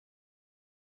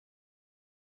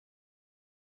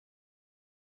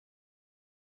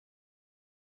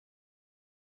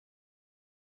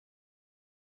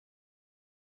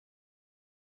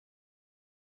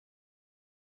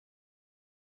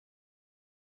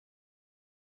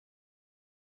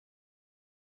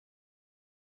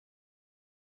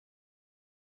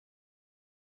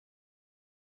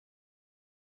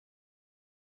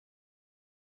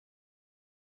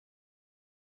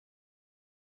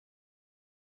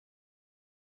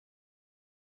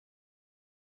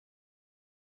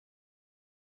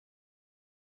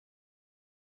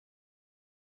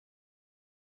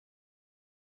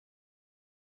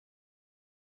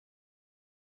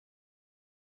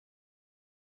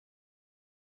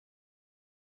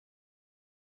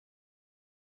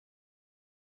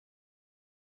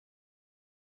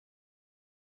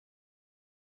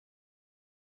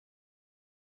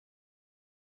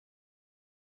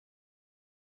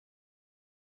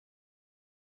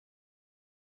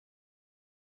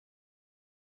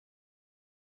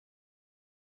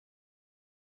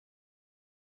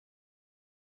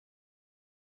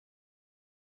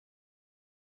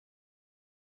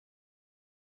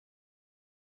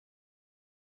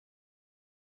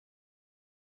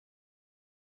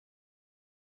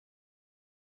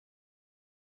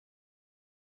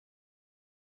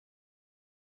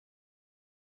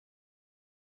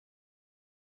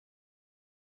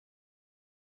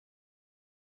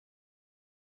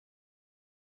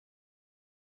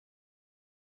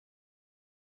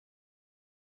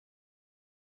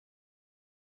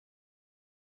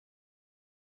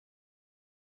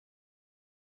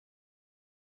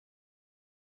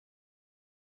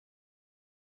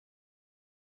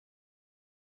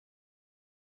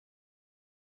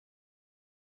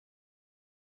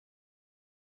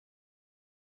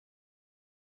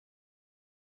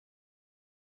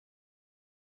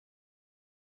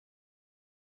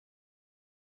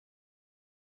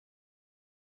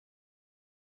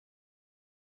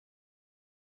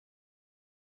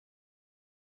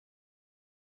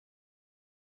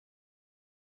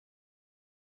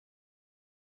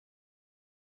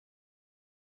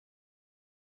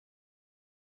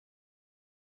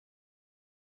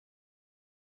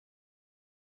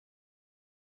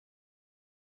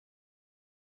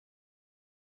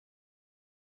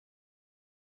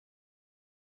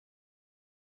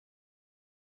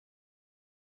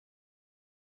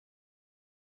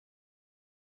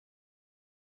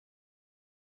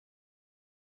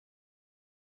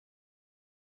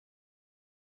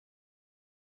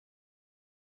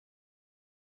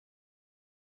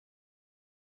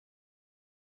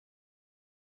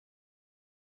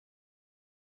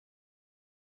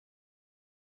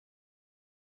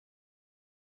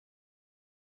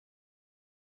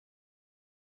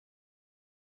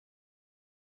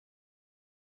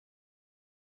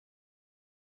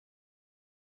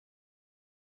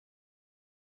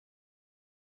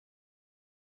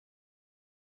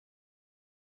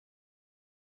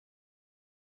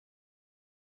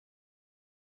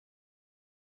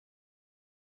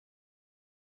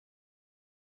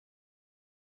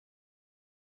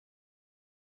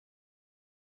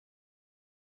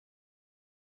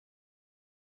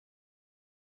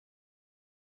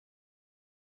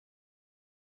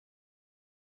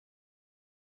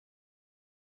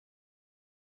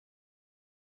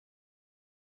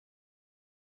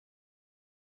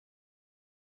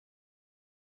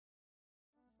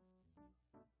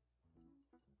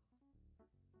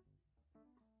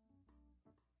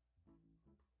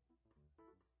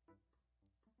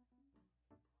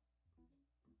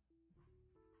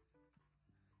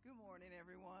Good morning,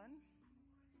 everyone.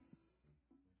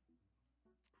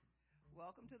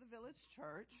 Welcome to the Village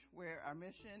Church, where our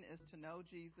mission is to know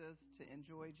Jesus, to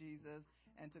enjoy Jesus,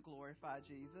 and to glorify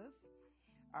Jesus.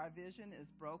 Our vision is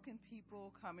broken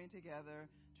people coming together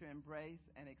to embrace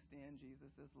and extend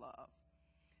Jesus' love.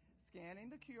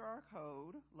 Scanning the QR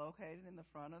code located in the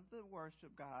front of the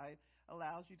worship guide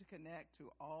allows you to connect to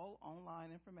all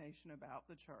online information about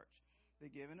the church,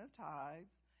 the giving of tithes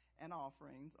and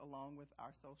offerings, along with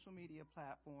our social media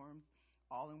platforms,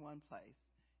 all in one place.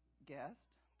 Guest,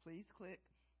 please click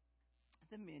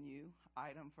the menu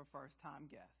item for first-time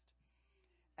guest.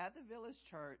 At the Village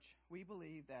Church, we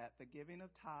believe that the giving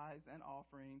of tithes and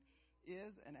offering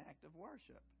is an act of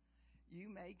worship.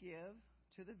 You may give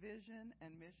to the vision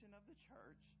and mission of the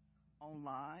church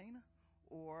online,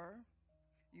 or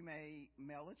you may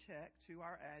mail a check to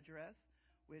our address,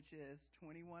 which is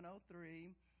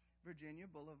 2103 Virginia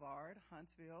Boulevard,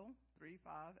 Huntsville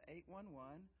 35811,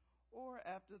 or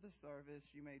after the service,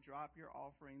 you may drop your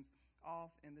offerings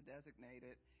off in the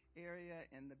designated area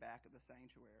in the back of the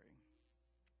sanctuary.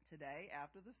 Today,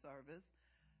 after the service,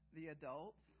 the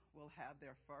adults will have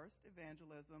their first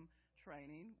evangelism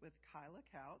training with Kyla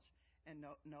Couch and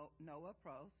Noah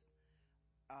Prost.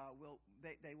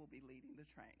 They will be leading the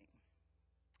training.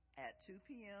 At 2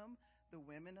 p.m., the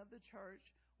women of the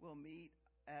church will meet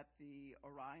at the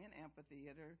Orion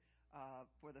Amphitheater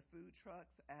for the food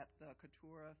trucks at the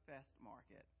Katura Fest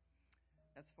Market.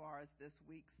 As far as this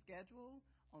week's schedule,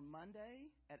 on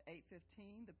Monday at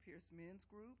 8:15, the Pierce Men's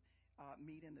Group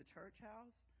meet in the church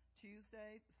house.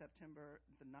 Tuesday, September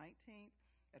the 19th,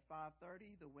 at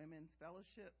 5:30, the Women's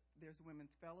Fellowship. There's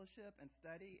Women's Fellowship and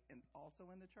study, and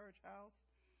also in the church house.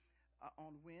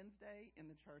 On Wednesday, in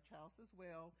the church house as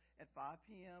well, at 5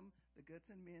 p.m., the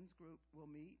Goodson Men's Group will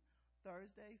meet.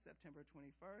 Thursday, September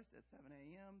 21st at 7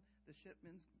 a.m., the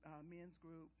Shipman Men's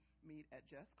Group meet at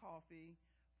Just Coffee.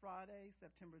 Friday,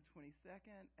 September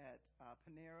 22nd at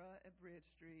Panera at Bridge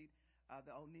Street, the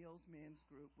O'Neill's Men's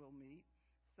Group will meet.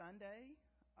 Sunday,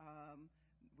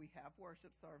 we have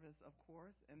worship service, of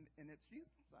course, and it's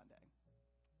Youth Sunday.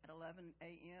 At 11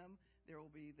 a.m., there will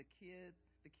be the kids.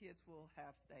 The kids will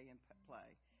have stay and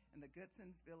play, and the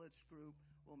Goodson's Village Group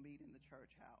will meet in the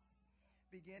church house.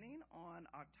 Beginning on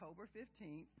October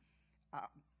 15th,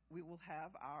 we will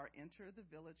have our Enter the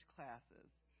Village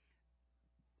classes.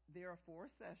 There are 4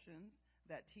 sessions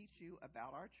that teach you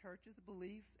about our church's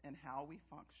beliefs and how we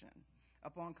function.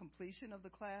 Upon completion of the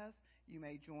class, you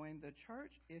may join the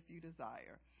church if you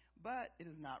desire, but it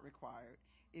is not required.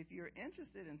 If you're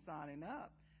interested in signing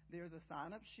up, there's a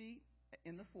sign-up sheet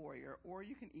in the foyer, or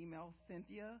you can email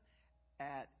Cynthia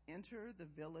at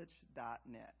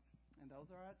enterthevillage.net. And those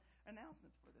are our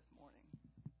announcements for this morning.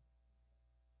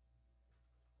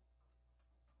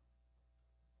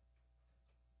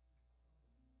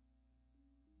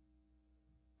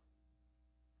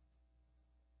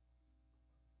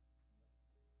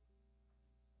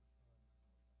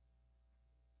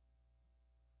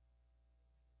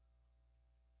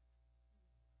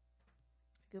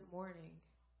 Good morning.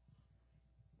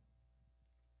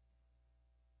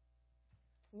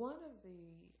 One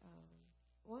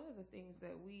of the things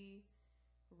that we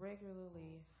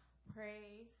regularly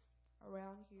pray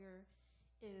around here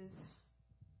is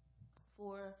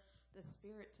for the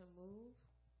Spirit to move.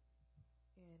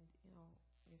 And,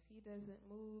 if He doesn't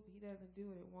move, He doesn't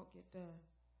do it, it won't get done.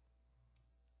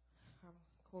 I'm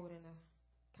quoting a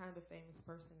kind of famous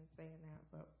person in saying that,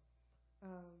 but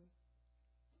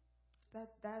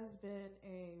that has been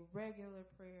a regular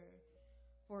prayer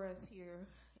for us here.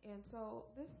 And so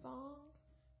this song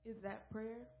is that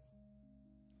prayer.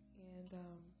 And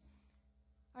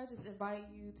I just invite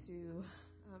you to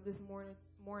this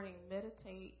morning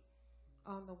meditate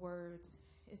on the words.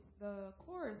 It's the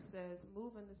chorus says,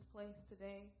 "Move in this place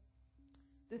today.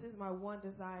 This is my one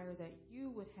desire, that you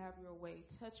would have your way.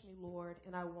 Touch me, Lord,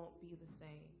 and I won't be the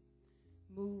same.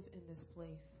 Move in this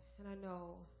place." And I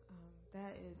know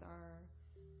that is our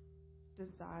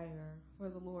desire, for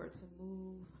the Lord to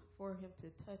move, for Him to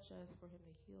touch us, for Him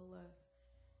to heal us,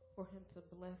 for Him to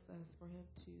bless us, for Him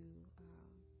to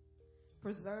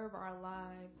preserve our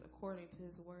lives according to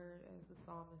His word, as the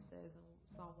psalmist says in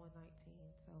Psalm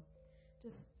 119. So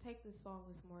just take this song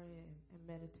this morning and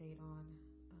meditate on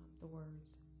the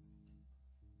words.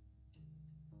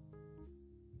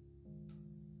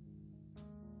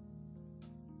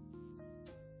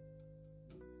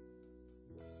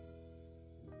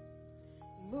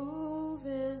 Move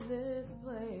in this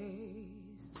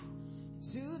place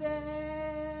today.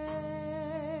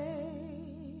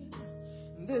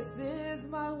 This is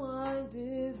my one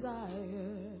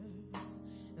desire,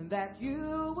 that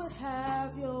you would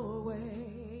have your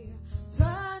way.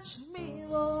 Touch me,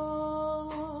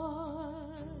 Lord,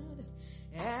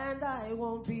 and I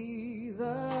won't be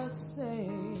the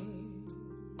same.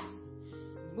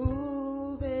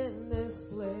 Move in this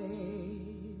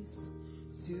place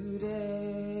today.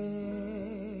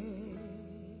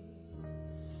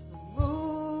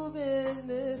 Move in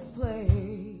this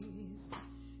place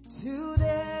today.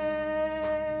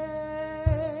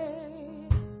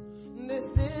 This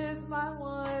is my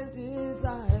one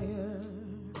desire,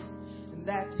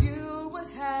 that you would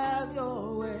have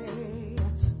your way.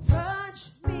 Touch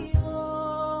me,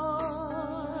 Lord,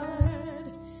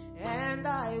 and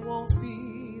I won't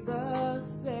be the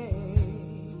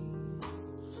same.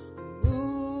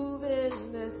 Move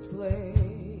in this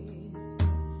place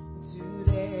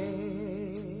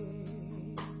today.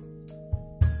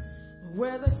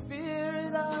 Where the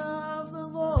Spirit of the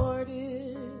Lord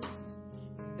is,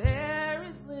 there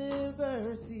is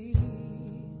liberty.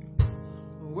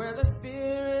 Where the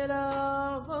Spirit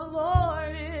of the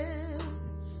Lord is,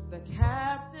 the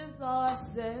captives are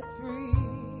set free.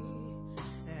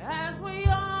 As we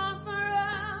offer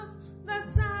up the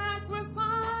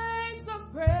sacrifice of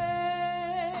praise,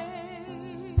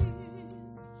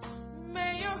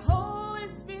 may your Holy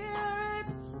Spirit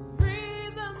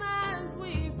breathe them as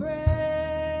we pray.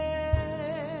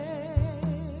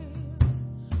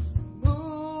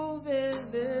 Move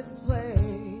in this place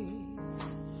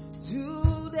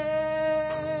today.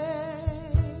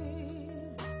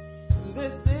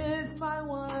 This is my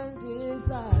one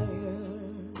desire,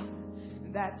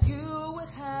 that you would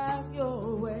have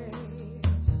your way.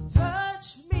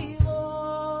 Touch me,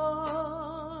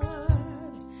 Lord,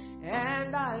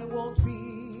 and I won't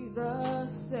be the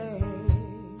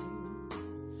same.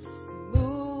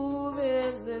 Move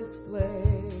in this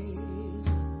place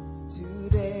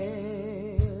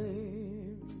today.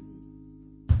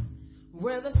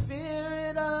 Where the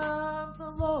Spirit of the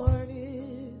Lord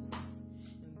is,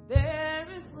 there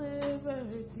is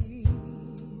liberty.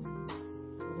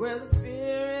 Where the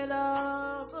Spirit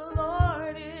of the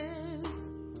Lord is,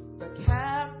 the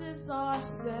captives are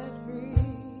set free.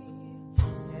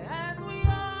 As we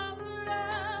offer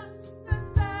up the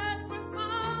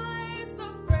sacrifice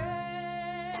of praise,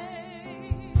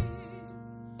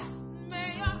 may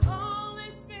your Holy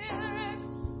Spirit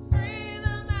breathe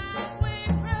them as we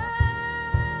pray.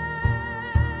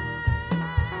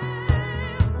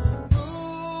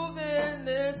 Move in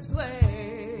this place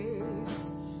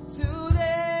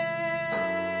today.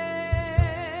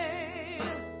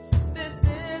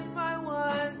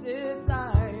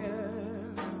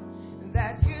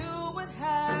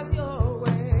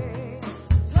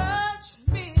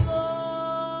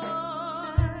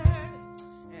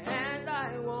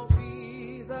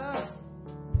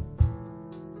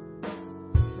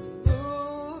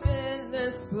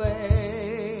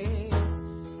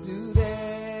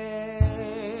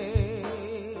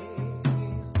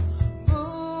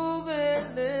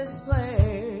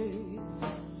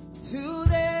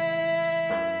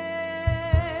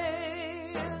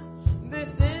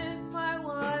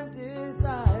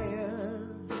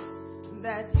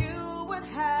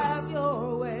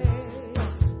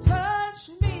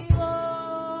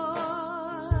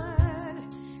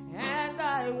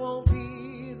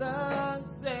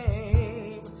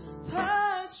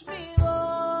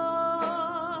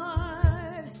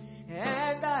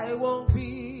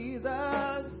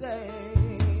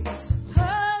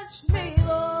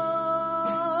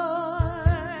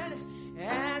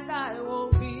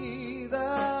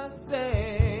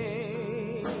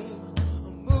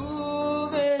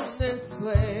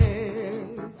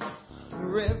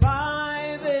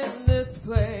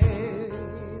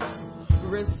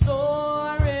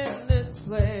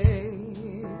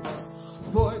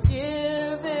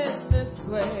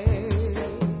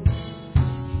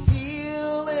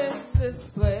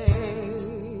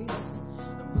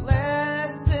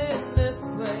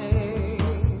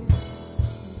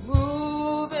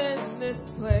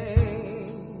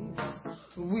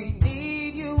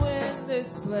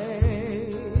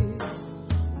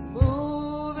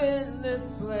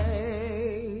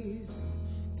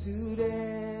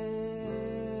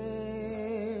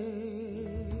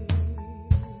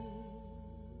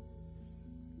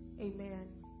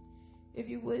 If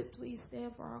you would, please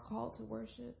stand for our call to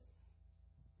worship.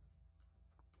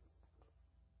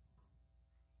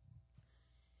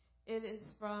 It is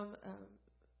from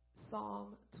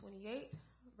Psalm 28,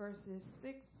 verses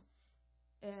 6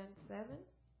 and 7.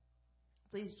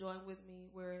 Please join with me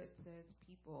where it says,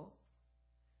 people.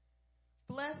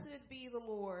 Blessed be the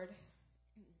Lord,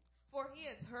 for he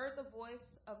has heard the voice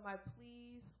of my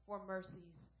pleas for mercies.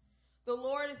 The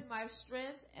Lord is my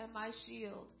strength and my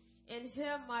shield. In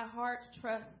him my heart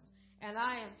trusts, and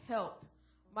I am helped.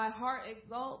 My heart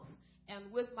exalts,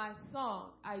 and with my song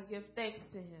I give thanks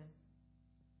to him.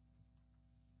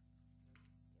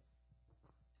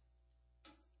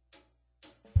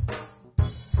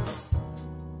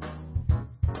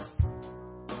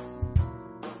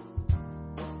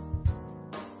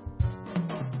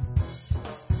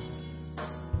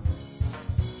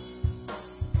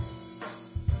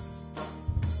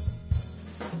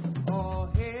 All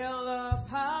hail the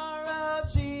power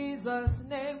of Jesus'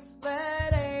 name.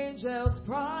 Let angels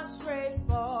prostrate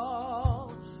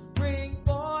fall. Bring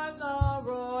forth the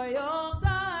royal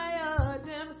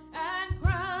diadem and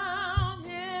crown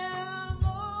him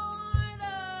Lord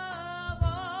of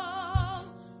all.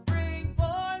 Bring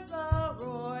forth the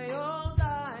royal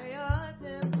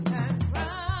diadem and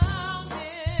crown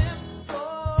him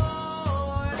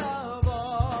Lord of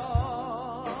all.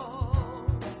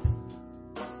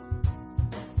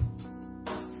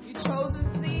 He chosen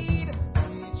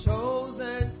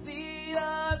seed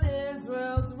of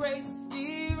Israel's race,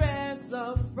 he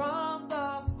ransomed from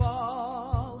the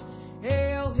fall.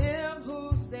 Hail him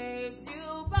who saves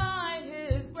you by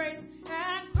his grace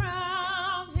and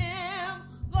crown him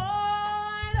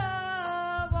Lord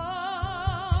of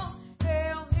all.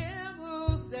 Hail him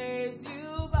who saves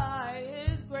you by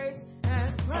his grace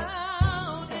and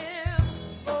crown him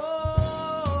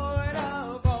Lord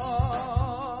of all.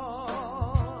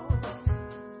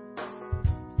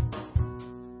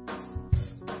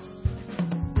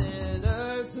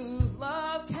 Sinners whose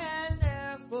love can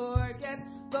never forget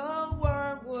the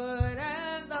wormwood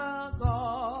and the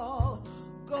gall.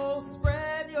 Go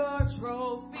spread your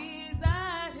trophies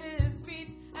at his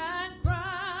feet and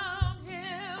crown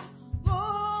him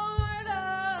Lord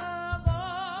of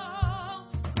all.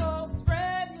 Go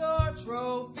spread your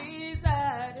trophies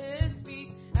at his feet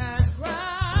and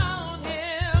crown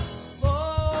him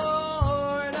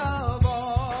Lord of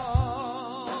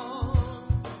all.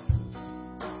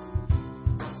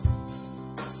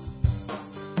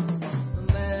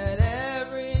 Let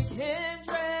every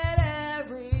kindred,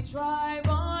 every tribe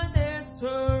on this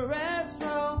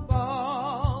terrestrial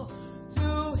fall.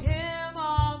 To him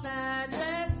all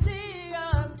majesty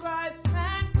ascribe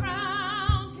and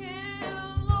crown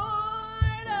him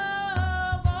Lord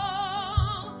of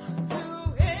all.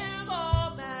 To him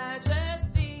all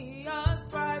majesty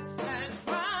ascribe and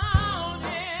crown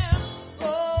him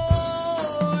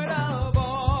Lord of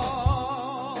all.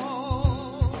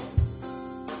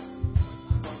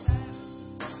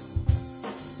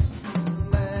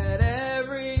 Let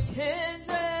every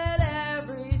kindred,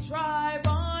 every tribe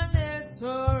on this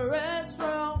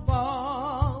terrestrial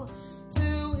fall.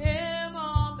 To him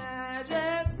all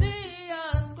majesty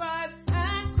ascribe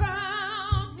and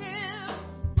crown him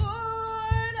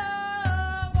Lord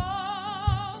of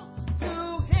all.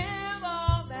 To him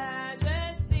all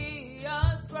majesty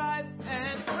ascribe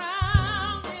and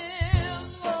crown him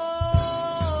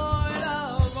Lord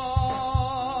of all.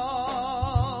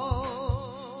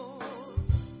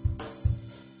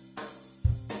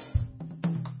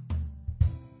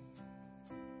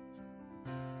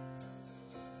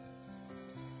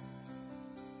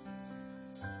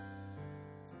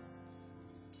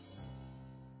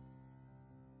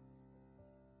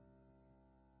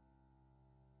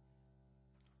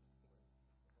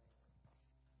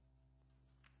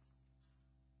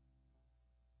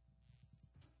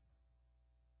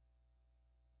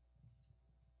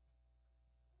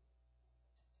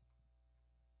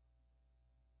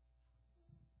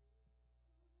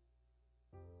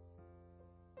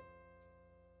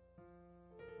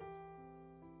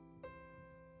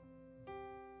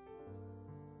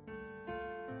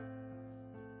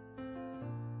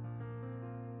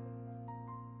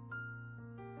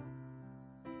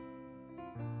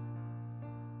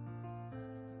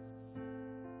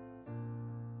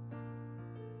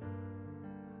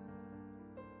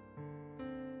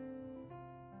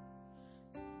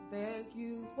 Thank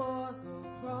you for the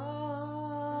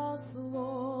cross,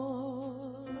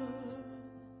 Lord.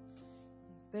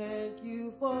 Thank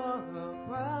you for the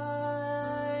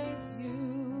price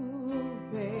you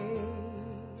paid,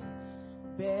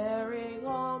 bearing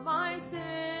all my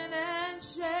sin and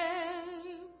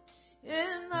shame.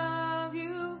 In love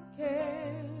you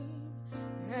came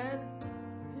and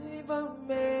gave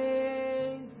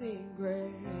amazing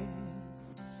grace.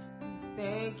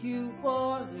 Thank you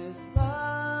for this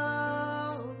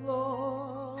love,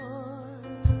 Lord.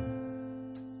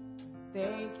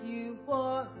 Thank you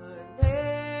for the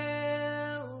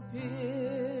nail-pierced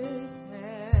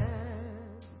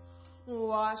hands.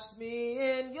 Washed me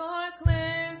in your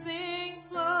cleansing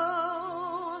flow.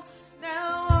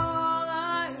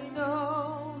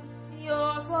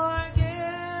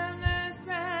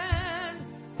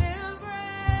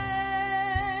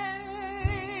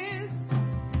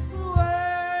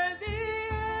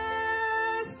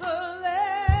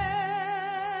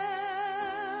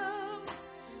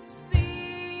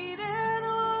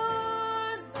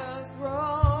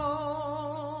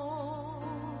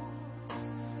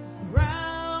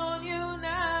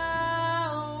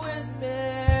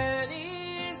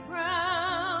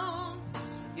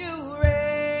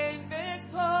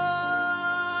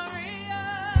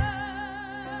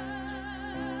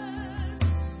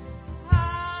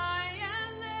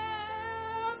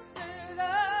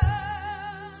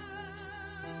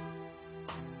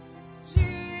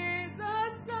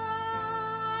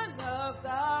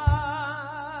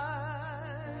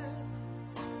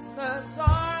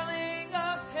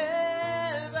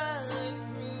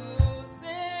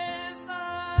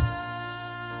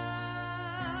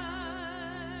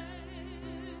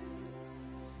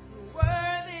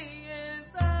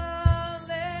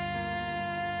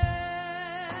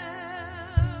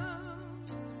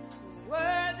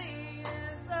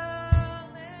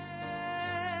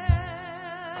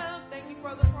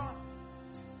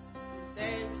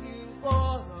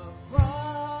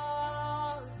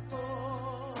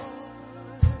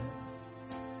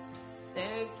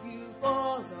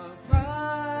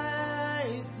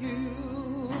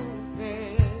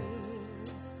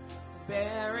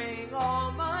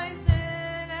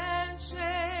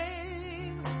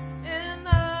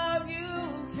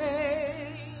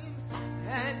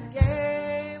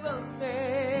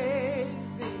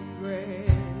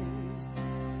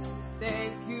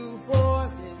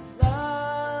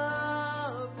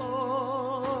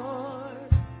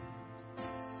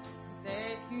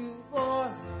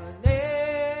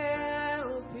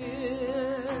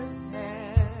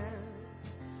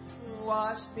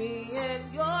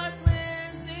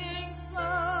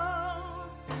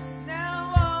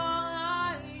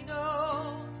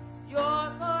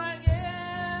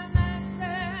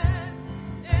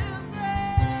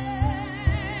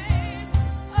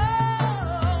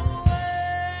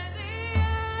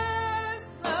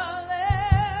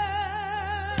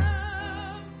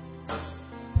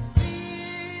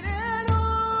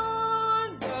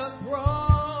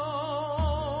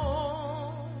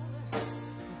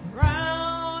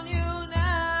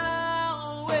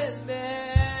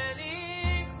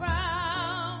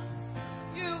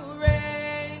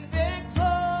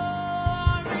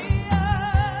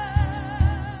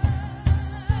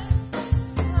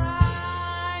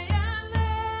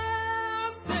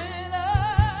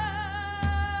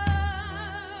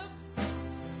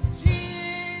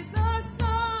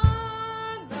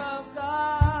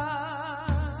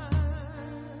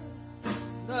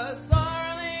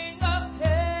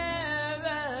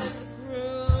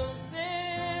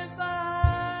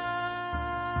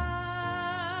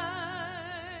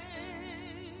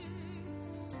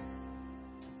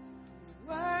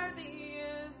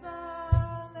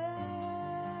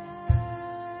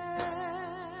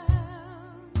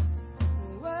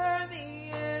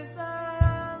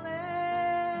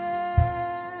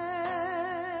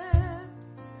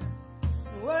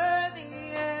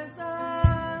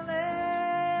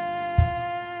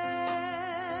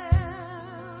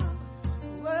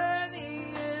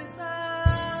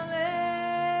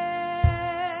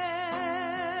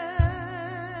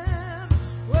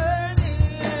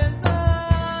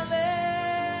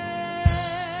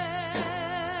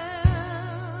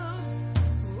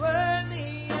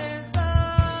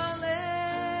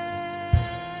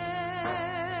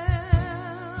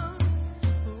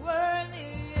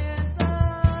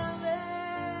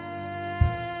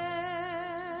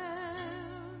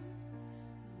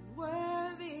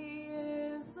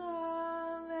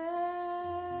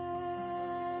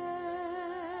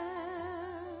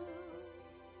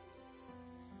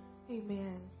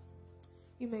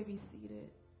 You may be seated.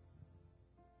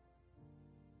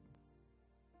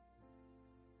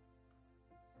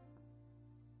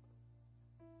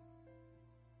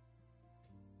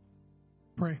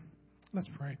 Pray. Let's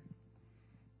pray.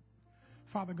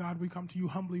 Father God, we come to you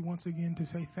humbly once again to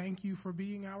say thank you for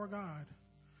being our God,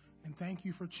 and thank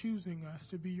you for choosing us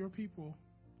to be your people.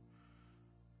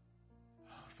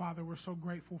 Father, we're so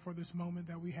grateful for this moment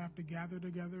that we have to gather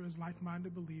together as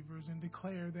like-minded believers and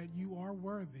declare that you are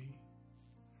worthy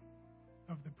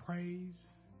of the praise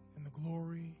and the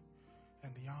glory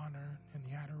and the honor and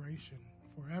the adoration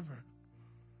forever.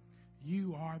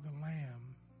 You are the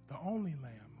Lamb, the only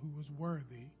Lamb who was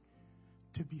worthy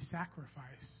to be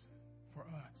sacrificed for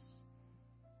us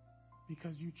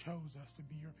because you chose us to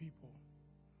be your people.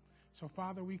 So,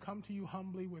 Father, we come to you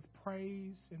humbly with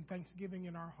praise and thanksgiving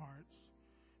in our hearts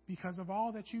because of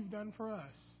all that you've done for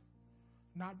us,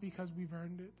 not because we've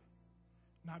earned it,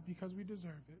 not because we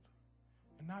deserve it,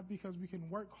 and not because we can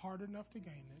work hard enough to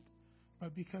gain it,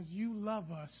 but because you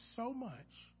love us so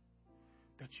much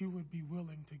that you would be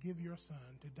willing to give your Son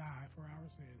to die for our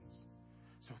sins.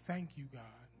 So thank you, God,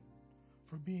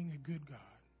 for being a good God,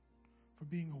 for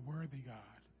being a worthy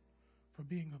God, for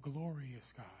being a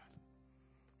glorious God,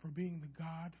 for being the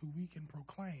God who we can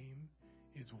proclaim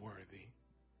is worthy.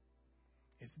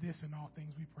 It's this and all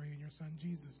things we pray in your Son,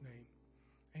 Jesus' name.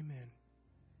 Amen.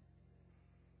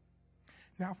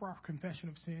 Now for our confession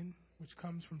of sin, which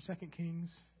comes from 2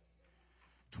 Kings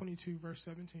 22, verse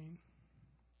 17.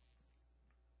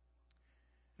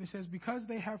 It says, because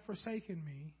they have forsaken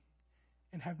me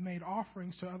and have made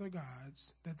offerings to other gods,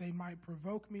 that they might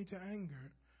provoke me to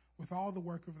anger with all the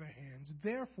work of their hands.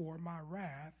 Therefore, my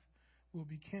wrath will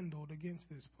be kindled against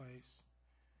this place,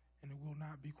 and it will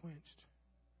not be quenched.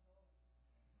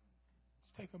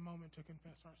 Let's take a moment to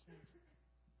confess our sins.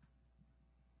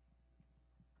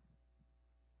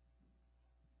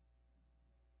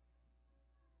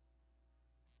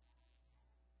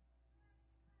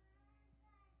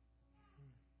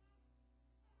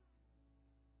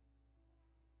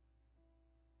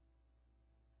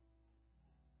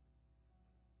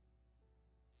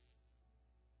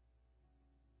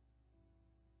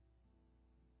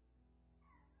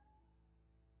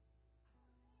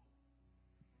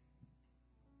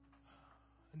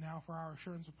 And now for our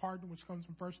assurance of pardon, which comes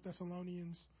from 1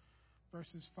 Thessalonians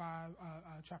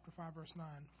chapter 5, verse 9.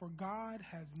 For God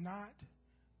has not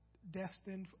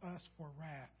destined us for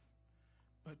wrath,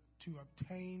 but to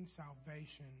obtain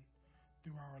salvation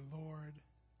through our Lord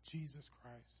Jesus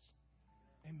Christ.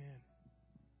 Amen.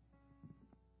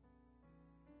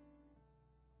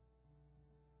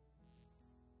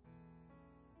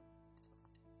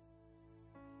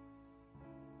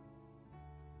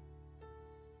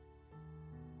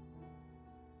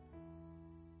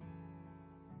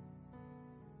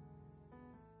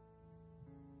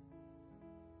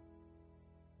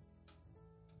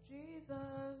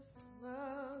 Jesus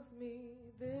loves me,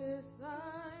 this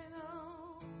I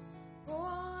know,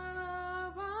 for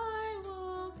the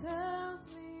Bible tells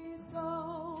me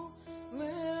so.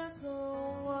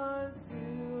 Little ones to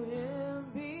him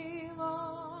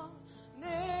belong.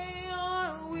 They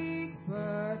are weak,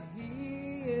 but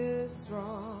he is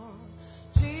strong.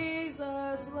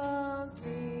 Jesus loves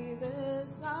me, this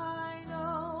I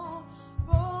know,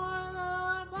 for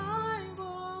the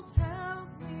Bible tells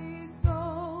me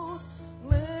so.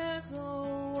 Little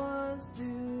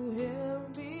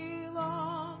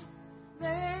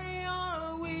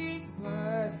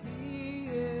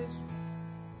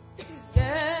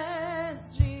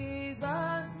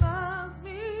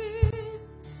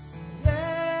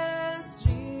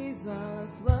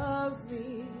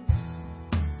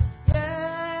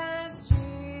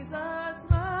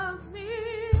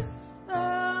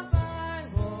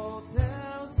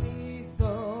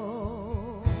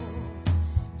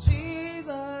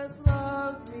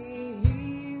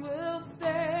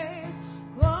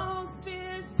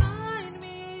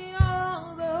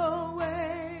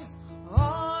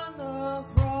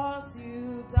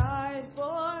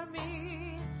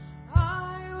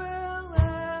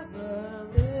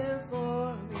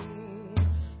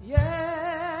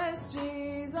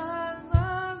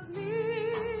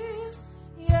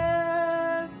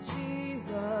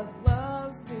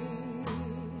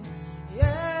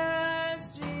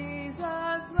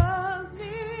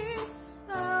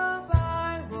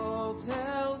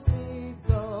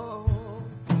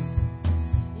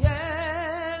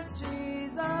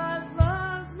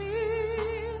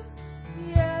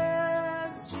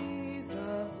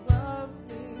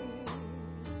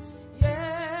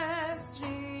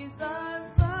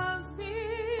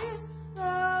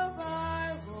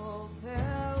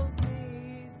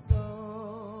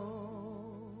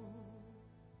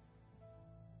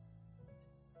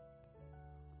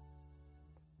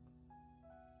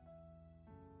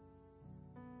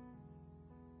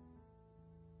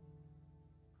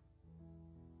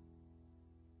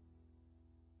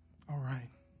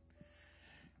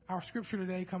Our scripture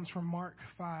today comes from Mark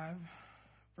 5,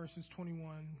 verses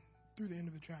 21 through the end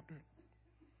of the chapter.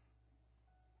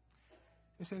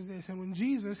 It says this, "And when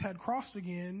Jesus had crossed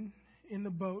again in the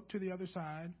boat to the other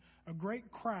side, a great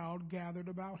crowd gathered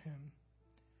about him,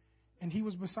 and he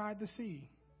was beside the sea.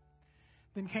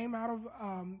 Then came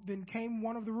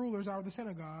one of the rulers out of the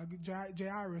synagogue,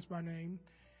 Jairus by name,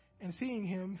 and seeing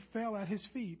him, fell at his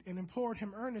feet and implored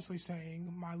him earnestly,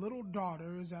 saying, 'My little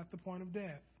daughter is at the point of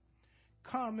death.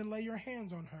 Come and lay your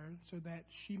hands on her, so that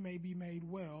she may be made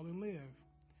well and live.'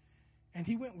 And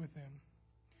he went with them.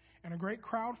 And a great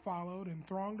crowd followed and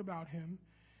thronged about him.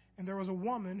 And there was a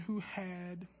woman who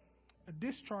had a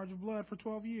discharge of blood for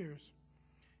 12 years,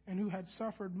 and who had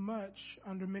suffered much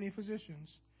under many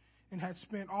physicians, and had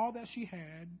spent all that she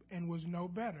had, and was no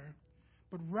better,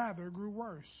 but rather grew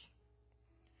worse.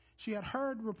 She had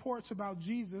heard reports about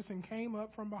Jesus, and came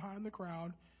up from behind the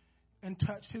crowd and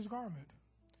touched his garment.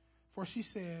 For she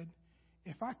said,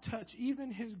 'If I touch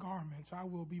even his garments, I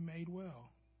will be made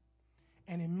well.'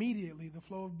 And immediately the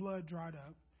flow of blood dried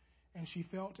up, and she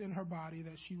felt in her body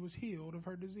that she was healed of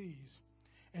her disease.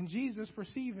 And Jesus,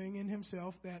 perceiving in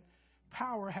himself that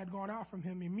power had gone out from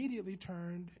him, immediately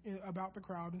turned about the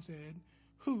crowd and said,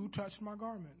 'Who touched my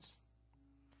garments?'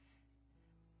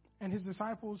 And his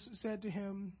disciples said to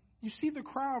him, 'You see the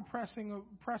crowd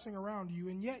pressing around you,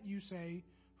 and yet you say,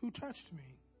 "Who touched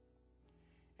me?"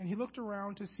 And he looked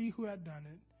around to see who had done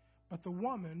it. But the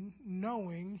woman,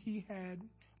 knowing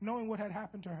what had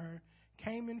happened to her,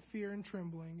 came in fear and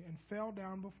trembling, and fell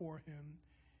down before him,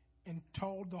 and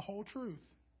told the whole truth.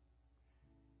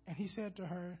 And he said to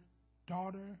her,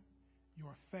 'Daughter,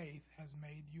 your faith has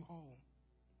made you whole.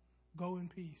 Go in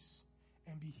peace,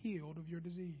 and be healed of your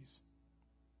disease.'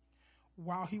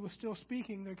 While he was still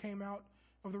speaking, there came out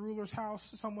of the ruler's house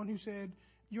someone who said,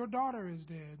 'Your daughter is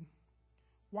dead.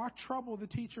 Why trouble the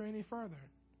teacher any further?'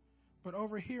 But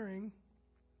overhearing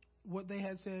what they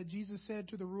had said, Jesus said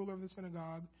to the ruler of the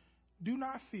synagogue, 'Do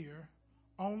not fear,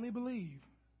 only believe.'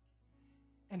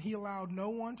 And he allowed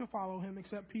no one to follow him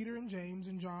except Peter and James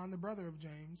and John, the brother of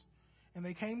James. And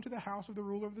they came to the house of the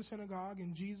ruler of the synagogue,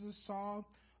 and Jesus saw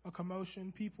a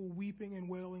commotion, people weeping and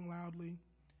wailing loudly.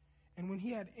 And when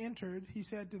he had entered, he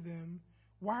said to them,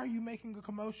 'Why are you making a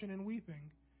commotion and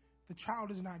weeping? The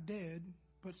child is not dead,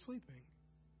 but sleeping.'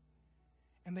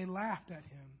 And they laughed at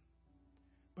him.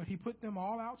 But he put them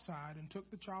all outside, and took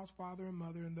the child's father and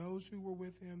mother and those who were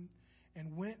with him,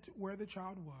 and went where the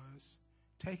child was,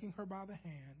 taking her by the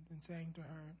hand and saying to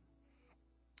her,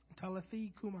 'Talitha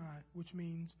cumi,' which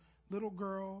means, 'Little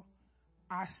girl,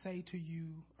 I say to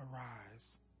you,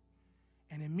 arise.'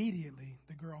 And immediately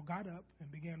the girl got up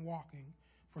and began walking,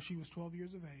 for she was 12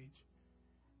 years of age.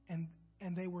 And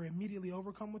they were immediately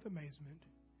overcome with amazement.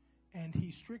 And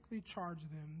he strictly charged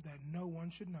them that no one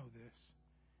should know this,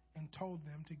 and told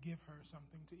them to give her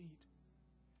something to eat."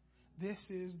 This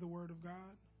is the word of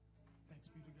God. Thanks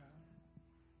be to God.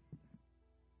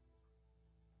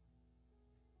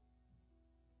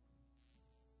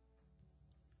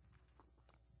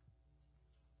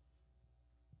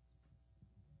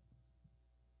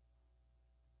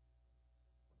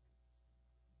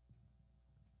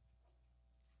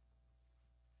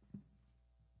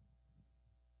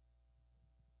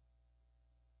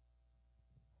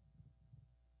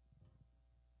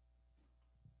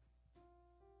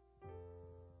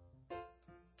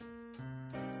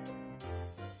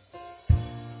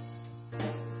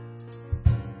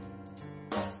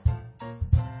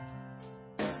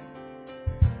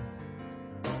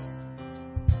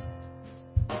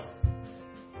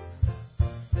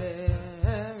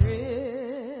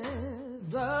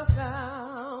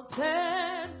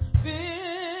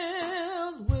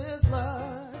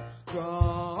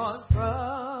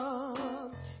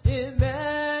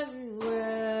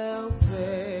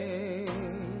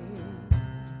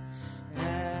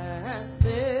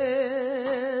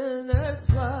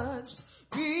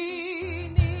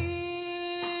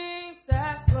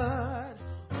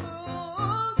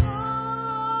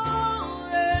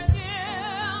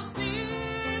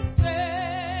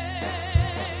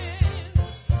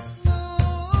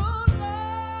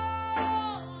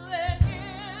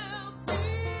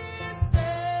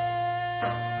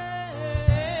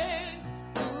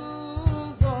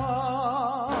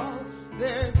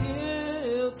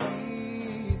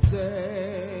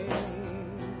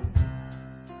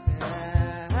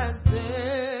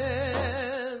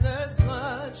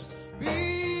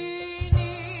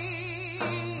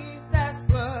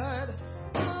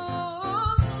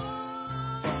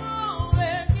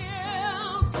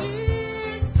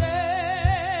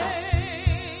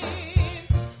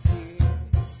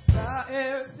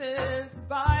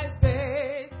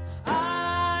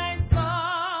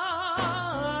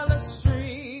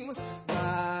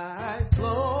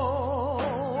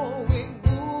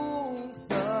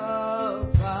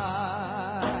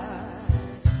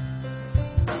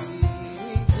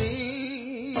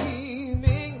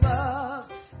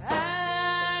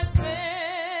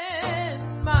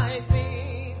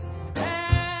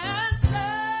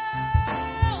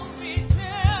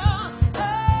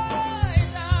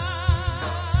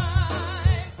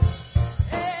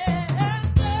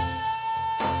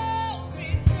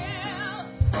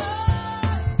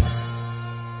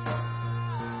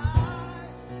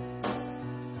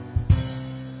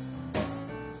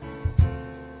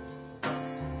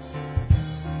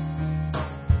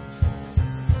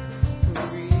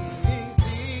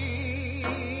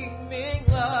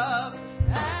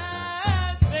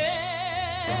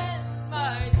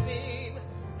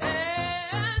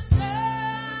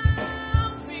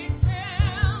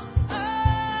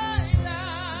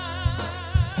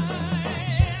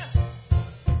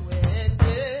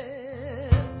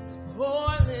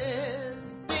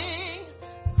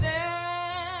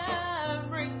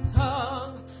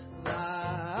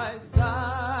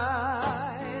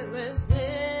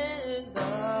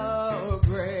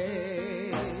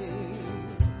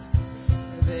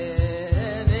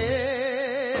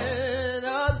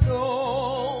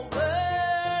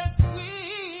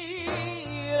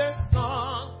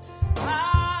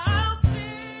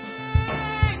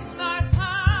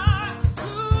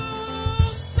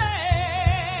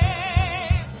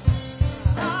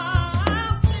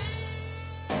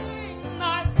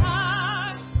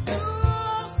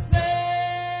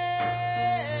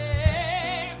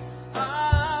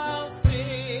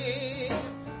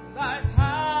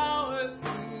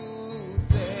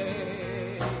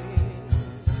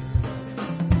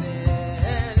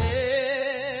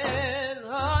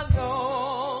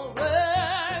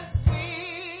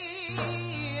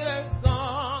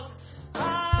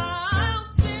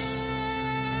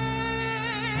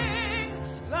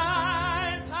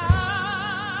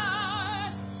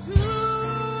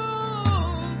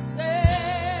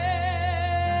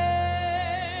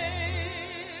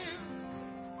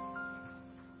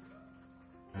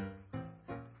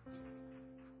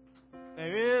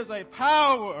 a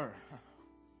power,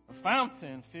 a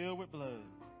fountain filled with blood,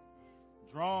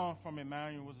 drawn from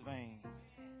Emmanuel's veins.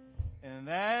 And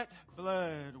that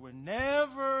blood would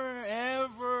never,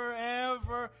 ever,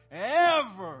 ever,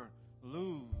 ever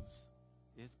lose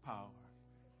its power.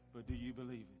 But do you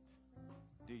believe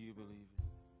it? Do you believe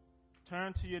it?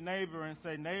 Turn to your neighbor and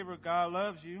say, neighbor, God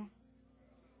loves you.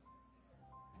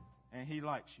 And He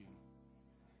likes you.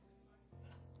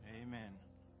 Amen.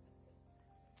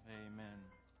 Amen.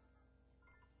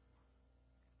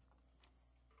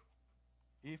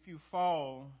 If You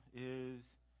Fall is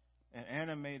an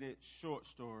animated short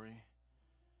story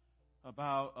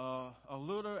about a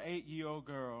little 8-year-old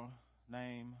girl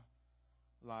named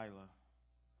Lila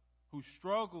who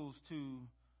struggles to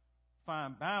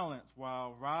find balance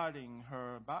while riding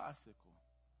her bicycle.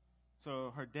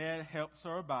 So her dad helps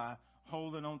her by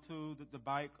holding onto the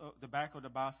back of the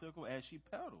bicycle as she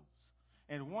pedals.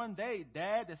 And one day,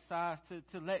 Dad decides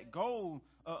to let go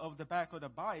of the back of the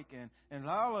bike, and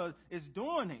Lila is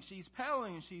doing it. She's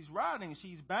pedaling, she's riding,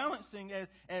 she's balancing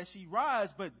as she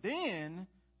rides, but then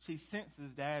she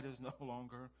senses Dad is no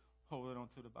longer holding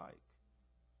onto the bike.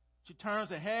 She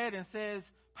turns ahead and says,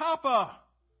 Papa!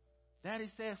 Daddy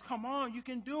says, come on, you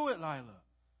can do it, Lila.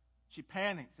 She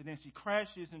panics, and then she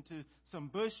crashes into some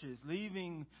bushes,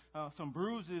 leaving some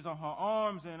bruises on her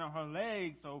arms and on her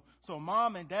legs. So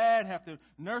Mom and Dad have to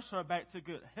nurse her back to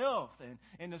good health.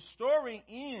 And the story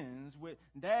ends with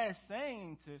Dad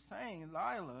saying,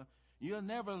 Lila, you'll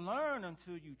never learn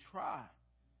until you try.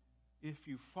 If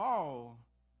you fall,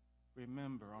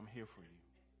 remember, I'm here for you.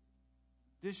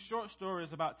 This short story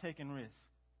is about taking risks.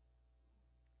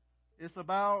 It's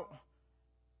about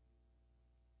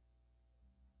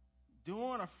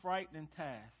doing a frightening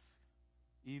task,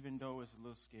 even though it's a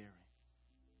little scary.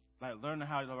 Like learning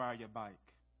how to ride your bike,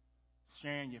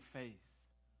 sharing your faith,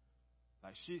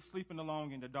 like sleeping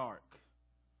along in the dark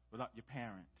without your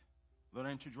parent,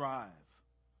 learning to drive,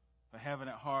 or having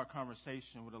that hard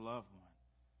conversation with a loved one.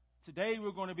 Today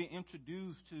we're going to be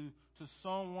introduced to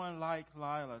someone like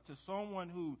Lila, to someone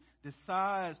who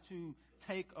decides to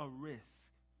take a risk.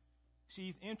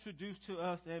 She's introduced to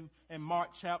us in Mark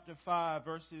chapter 5,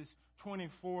 verses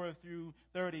 24 through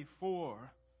 34.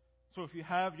 So if you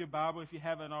have your Bible, if you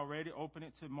haven't already, open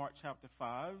it to Mark chapter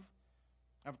 5.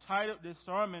 I've titled this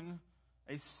sermon,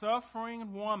 A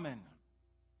Suffering Woman.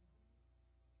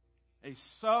 A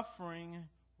suffering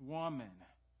woman.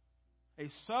 A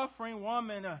suffering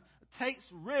woman takes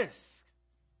risk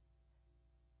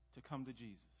to come to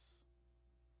Jesus.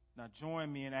 Now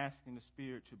join me in asking the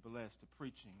Spirit to bless the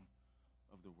preaching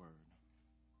of the Word.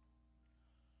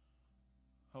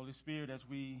 Holy Spirit, as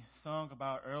we sung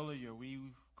about earlier, we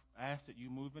ask that you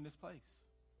move in this place.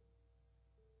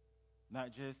 Not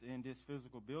just in this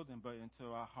physical building, but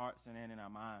into our hearts and in our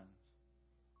minds.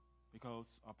 Because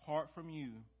apart from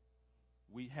you,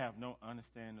 we have no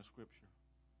understanding of Scripture.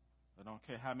 I don't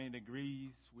care how many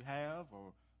degrees we have,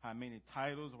 or how many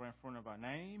titles are in front of our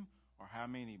name, or how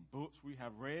many books we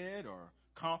have read, or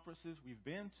conferences we've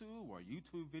been to, or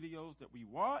YouTube videos that we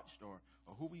watched, or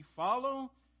who we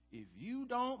follow. If you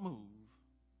don't move,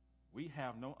 we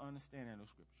have no understanding of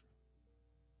Scripture.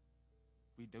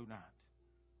 We do not.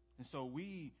 And so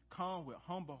we come with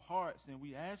humble hearts, and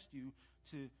we ask you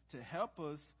to help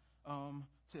us,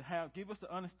 give us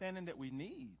the understanding that we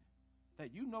need.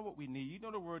 That you know what we need. You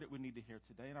know the word that we need to hear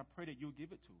today, and I pray that you'll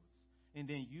give it to us. And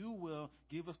then you will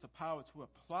give us the power to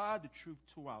apply the truth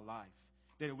to our life.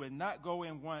 That it would not go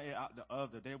in one ear out the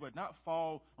other. That it would not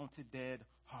fall onto dead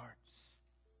hearts.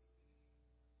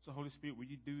 So, Holy Spirit, will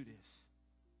you do this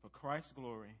for Christ's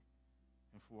glory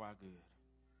and for our good?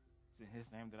 It's in His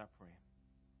name that I pray.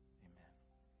 Amen.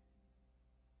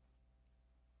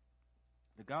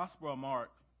 The Gospel of Mark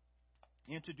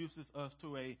introduces us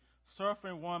to a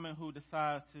suffering woman who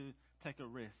decides to take a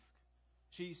risk.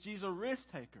 She's a risk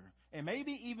taker, and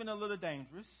maybe even a little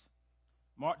dangerous.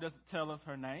 Mark doesn't tell us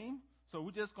her name, so we're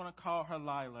just going to call her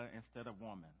Lila instead of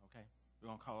woman, okay? We're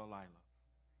going to call her Lila.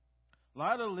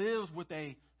 Lila lives with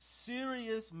a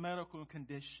serious medical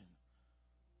condition.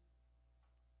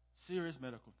 Serious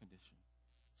medical condition.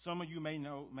 Some of you may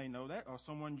know that, or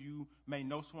you may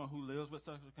know someone who lives with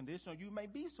such a condition, or you may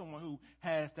be someone who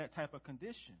has that type of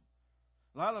condition.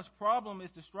 Lila's problem is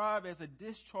described as a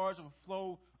discharge of a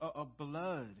flow of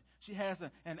blood. She has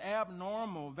an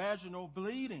abnormal vaginal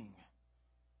bleeding,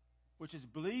 which is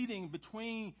bleeding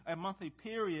between a monthly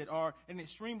period or an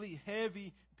extremely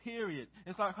heavy period.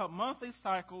 It's like her monthly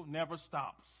cycle never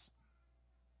stops.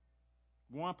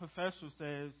 One professor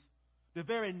says The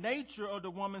very nature of the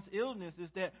woman's illness is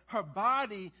that her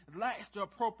body lacks the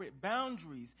appropriate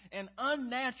boundaries and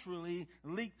unnaturally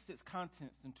leaks its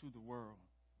contents into the world.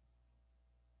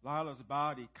 Lila's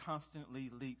body constantly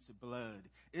leaks blood.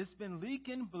 It's been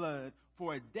leaking blood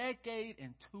for a decade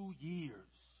and 2 years.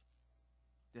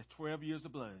 That's 12 years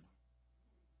of blood.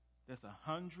 That's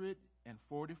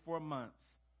 144 months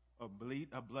of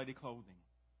bloody clothing.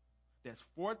 That's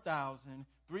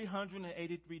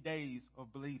 4,383 days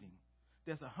of bleeding.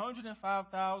 That's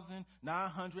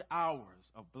 105,900 hours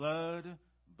of blood,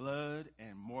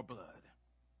 and more blood.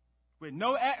 With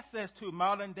no access to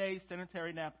modern-day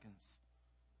sanitary napkins.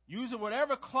 Using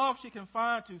whatever cloth she can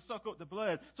find to suck up the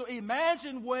blood. So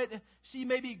imagine what she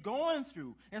may be going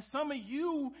through. And some of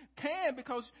you can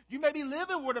because you may be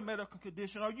living with a medical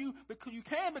condition, or you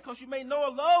may know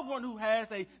a loved one who has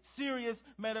a serious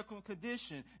medical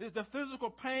condition. The physical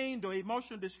pain, the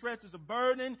emotional distress is a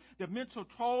burden. The mental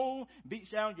toll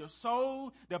beats down your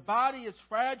soul. The body is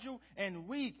fragile and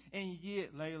weak, and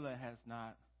yet Lila has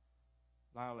not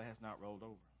rolled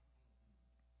over.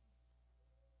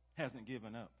 Hasn't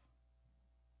given up.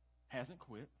 Hasn't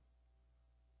quit.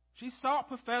 She sought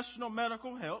professional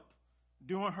medical help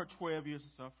during her 12 years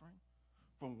of suffering,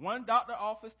 from one doctor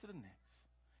office to the next.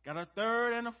 Got a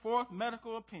third and a fourth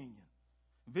medical opinion.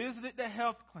 Visited the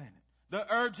health clinic, the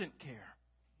urgent care,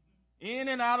 in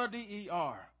and out of the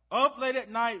ER, up late at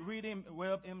night reading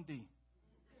WebMD.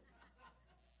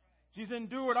 She's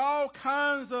endured all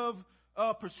kinds of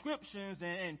prescriptions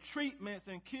and treatments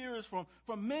and cures from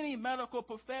many medical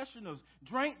professionals.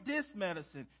 Drink this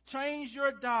medicine, change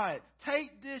your diet,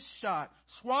 take this shot,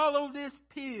 swallow this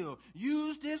pill,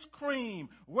 use this cream,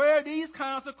 wear these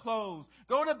kinds of clothes,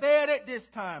 go to bed at this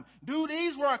time, do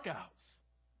these workouts.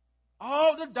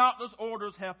 All the doctor's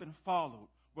orders have been followed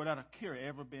without a cure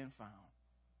ever being found.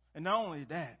 And not only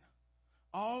that,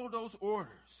 all those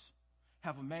orders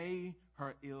have made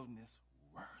her illness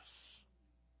worse.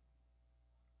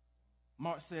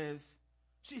 Mark says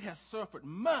she has suffered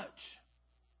much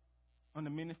under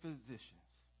many physicians.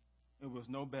 It was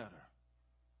no better,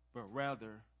 but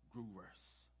rather grew worse.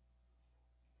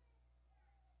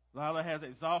 Lila has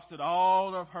exhausted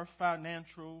all of her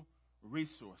financial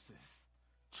resources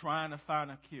trying to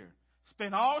find a cure.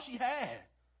 Spent all she had.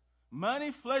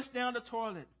 Money flushed down the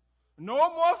toilet. No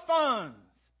more funds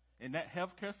in that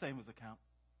healthcare savings account.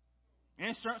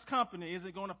 Insurance company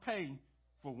isn't going to pay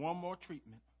for one more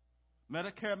treatment.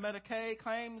 Medicare, Medicaid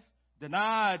claims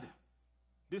denied.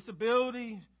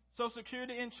 Disability, Social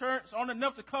Security insurance aren't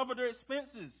enough to cover their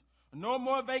expenses. No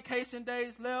more vacation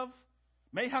days left.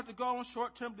 May have to go on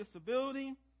short-term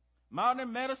disability.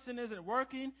 Modern medicine isn't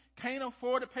working. Can't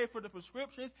afford to pay for the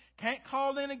prescriptions. Can't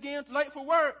call in again. Too late for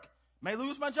work. May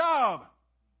lose my job.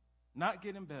 Not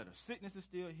getting better. Sickness is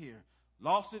still here.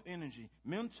 Loss of energy.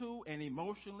 Mental and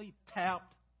emotionally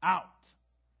tapped out.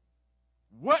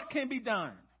 What can be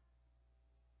done?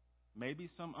 Maybe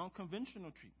some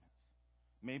unconventional treatments.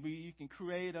 Maybe you can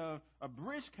create a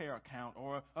bridge care account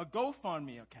or a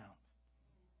GoFundMe account.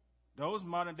 Those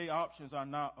modern day options are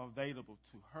not available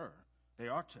to her. They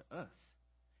are to us.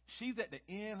 She's at the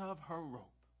end of her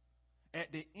rope.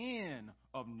 At the end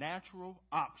of natural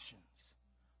options.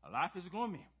 Life is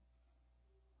gloomy.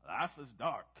 Life is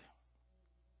dark.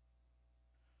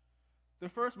 The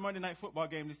first Monday Night Football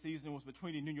game this season was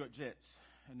between the New York Jets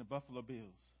and the Buffalo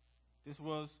Bills.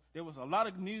 There was a lot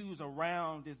of news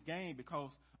around this game because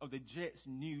of the Jets'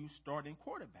 new starting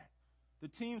quarterback. The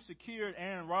team secured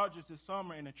Aaron Rodgers this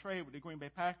summer in a trade with the Green Bay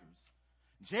Packers.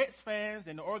 Jets fans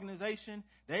and the organization,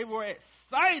 they were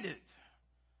excited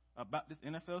about this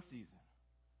NFL season.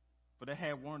 But they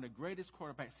had one of the greatest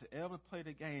quarterbacks to ever play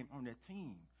the game on their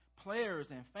team. Players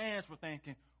and fans were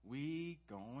thinking, we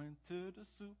going to the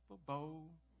Super Bowl.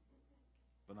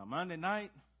 But on Monday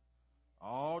night,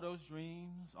 all those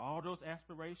dreams, all those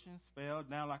aspirations fell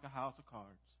down like a house of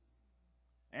cards.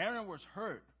 Aaron was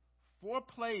hurt 4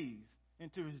 plays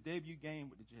into his debut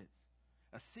game with the Jets.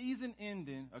 A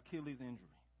season-ending Achilles injury.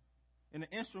 In an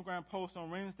Instagram post on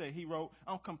Wednesday, he wrote,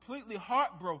 I'm completely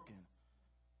heartbroken,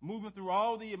 moving through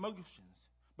all the emotions,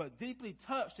 but deeply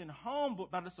touched and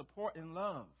humbled by the support and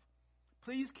love.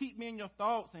 Please keep me in your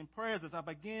thoughts and prayers as I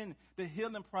begin the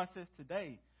healing process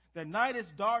today. The night is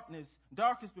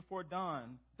darkest before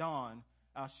dawn,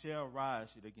 I shall rise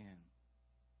yet again.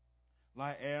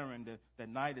 Like Aaron, the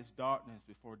night is darkness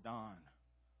before dawn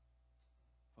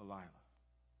for Lila.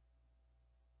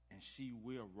 And she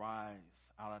will rise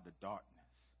out of the darkness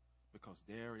because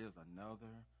there is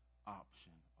another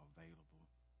option available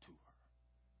to her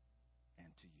and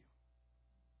to you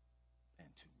and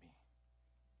to me.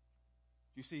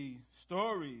 You see,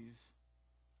 stories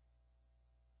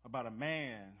about a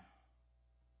man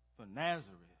from Nazareth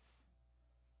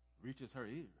reaches her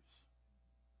ears.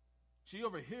 She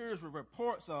overhears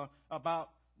reports about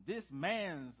this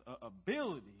man's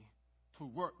ability to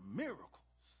work miracles.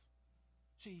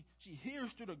 She hears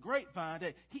through the grapevine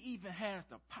that he even has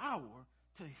the power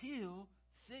to heal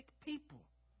sick people.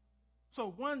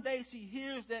 So one day she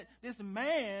hears that this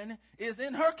man is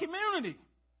in her community.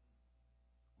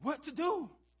 What to do?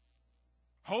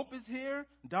 Hope is here.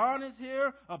 Dawn is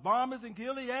here. A balm is in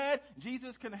Gilead.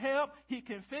 Jesus can help. He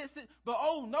can fix it. But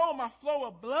oh no, my flow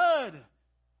of blood.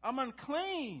 I'm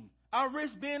unclean. I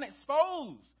risk being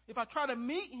exposed. If I try to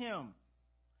meet him,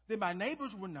 then my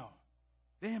neighbors will know.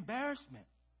 The embarrassment.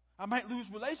 I might lose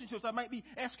relationships. I might be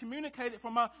excommunicated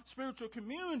from my spiritual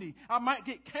community. I might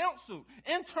get counseled.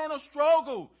 Internal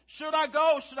struggle. Should I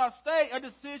go? Should I stay? A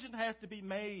decision has to be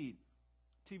made.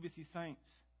 TVC Saints,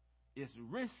 it's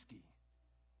risky.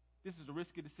 This is a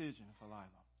risky decision for Lila.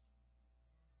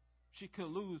 She could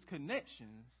lose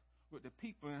connections with the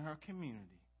people in her community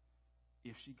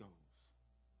if she goes.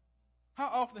 How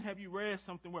often have you read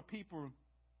something where people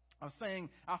are saying,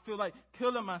 I feel like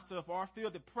killing myself, or I feel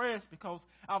depressed because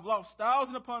I've lost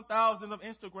thousands upon thousands of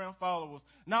Instagram followers,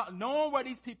 not knowing where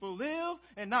these people live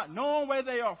and not knowing where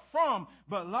they are from.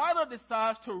 But Lila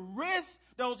decides to risk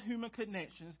those human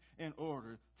connections in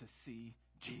order to see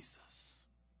Jesus.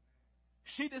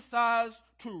 She decides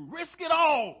to risk it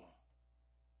all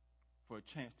for a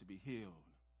chance to be healed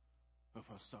of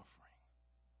her suffering.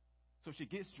 So she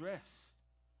gets dressed,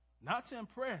 not to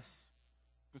impress,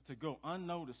 but to go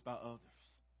unnoticed by others.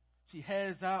 She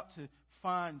heads out to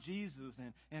find Jesus,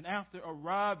 and after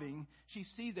arriving, she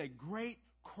sees a great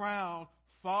crowd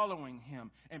following him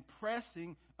and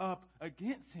pressing up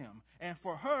against him. And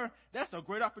for her, that's a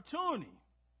great opportunity.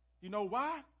 You know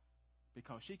why?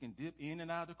 Because she can dip in and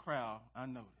out of the crowd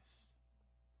unnoticed.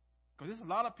 Because there's a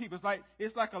lot of people.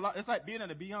 It's like being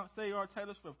at a Beyonce or a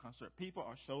Taylor Swift concert. People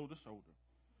are shoulder to shoulder.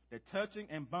 They're touching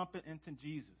and bumping into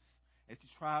Jesus as he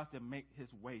tries to make his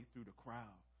way through the crowd.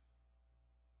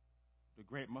 The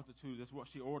great multitude, that's what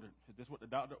she ordered. That's what the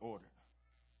doctor ordered.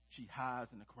 She hides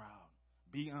in the crowd.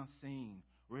 Be unseen.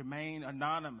 Remain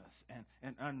anonymous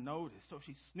and unnoticed. So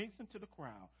she sneaks into the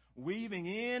crowd, weaving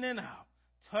in and out,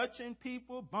 touching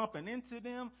people, bumping into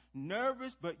them,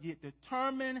 nervous but yet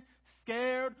determined,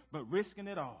 scared but risking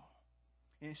it all.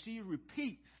 And she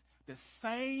repeats the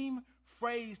same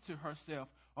phrase to herself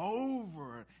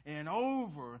over and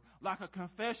over, like a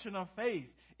confession of faith.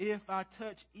 If I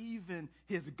touch even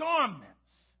his garments,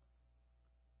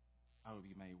 I will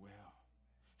be made well.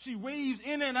 She weaves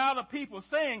in and out of people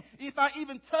saying, if I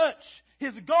even touch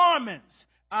his garments,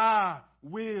 I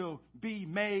will be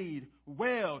made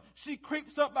well. She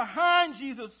creeps up behind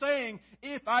Jesus saying,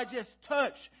 if I just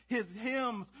touch his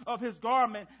hems of his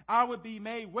garment, I would be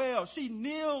made well. She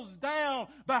kneels down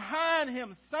behind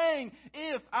him saying,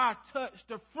 if I touch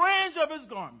the fringe of his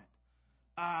garment,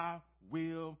 I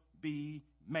will be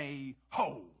made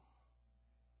whole.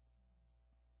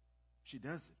 She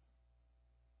does it.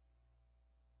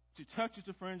 She touches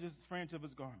the fringe of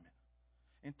his garment.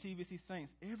 And TVC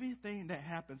Saints, everything that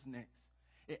happens next,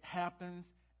 it happens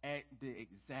at the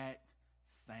exact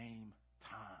same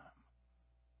time.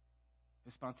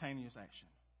 It's spontaneous action.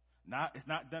 It's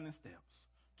not done in steps.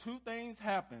 Two things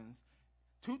happen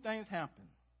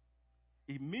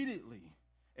immediately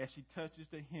as she touches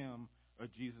the hem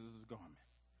of Jesus' garment.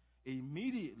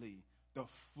 Immediately, the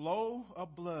flow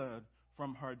of blood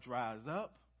from her dries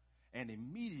up, and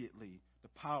immediately the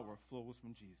power flows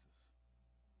from Jesus.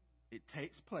 It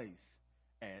takes place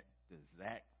at the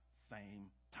exact same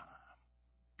time,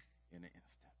 in an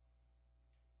instant.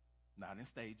 Not in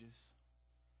stages,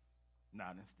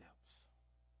 not in steps.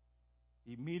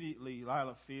 Immediately,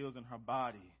 Lila feels in her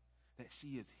body that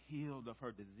she is healed of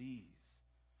her disease.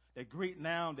 The Greek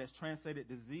noun that's translated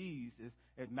disease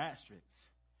is mastrix,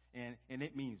 and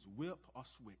it means whip or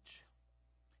switch.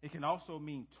 It can also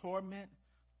mean torment,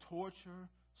 torture,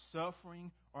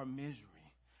 suffering, or misery.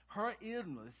 Her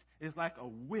illness is like a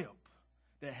whip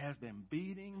that has been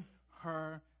beating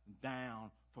her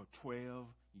down for 12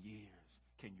 years.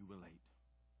 Can you relate?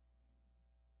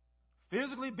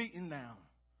 Physically beaten down,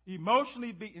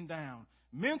 emotionally beaten down,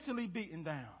 mentally beaten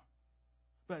down.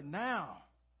 But now,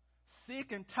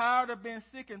 sick and tired of being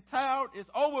sick and tired, it's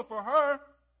over for her.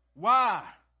 Why?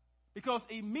 Because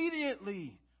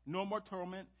immediately, no more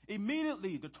torment.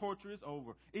 Immediately, the torture is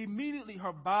over. Immediately,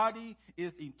 her body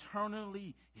is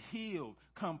eternally healed,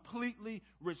 completely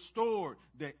restored.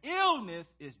 The illness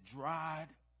is dried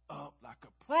up like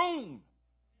a prune.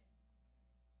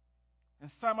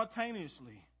 And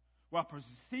simultaneously, while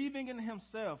perceiving in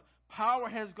himself Power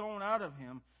has gone out of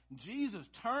him. Jesus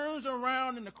turns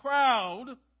around in the crowd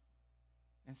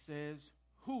and says,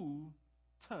 "Who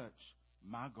touched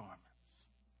my garments?"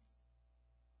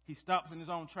 He stops in his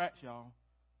own tracks, y'all.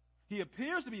 He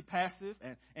appears to be passive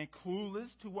and clueless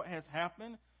to what has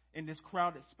happened in this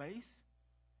crowded space.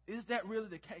 Is that really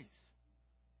the case?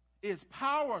 Is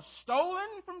power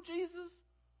stolen from Jesus,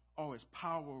 or is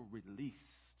power released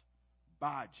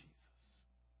by Jesus?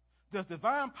 Does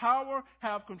divine power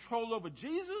have control over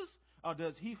Jesus, or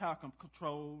does he have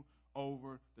control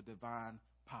over the divine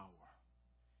power?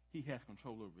 He has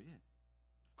control over it.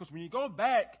 Because when you go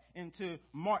back into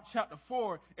Mark chapter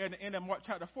 4, at the end of Mark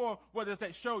chapter 4, what does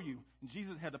that show you?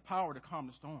 Jesus had the power to calm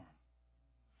the storm.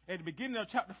 At the beginning of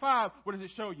chapter 5, what does it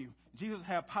show you? Jesus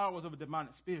had powers over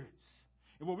demonic spirits.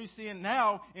 And what we're seeing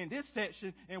now in this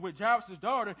section and with Jairus'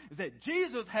 daughter is that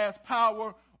Jesus has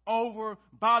power over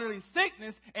bodily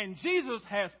sickness, and Jesus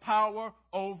has power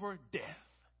over death.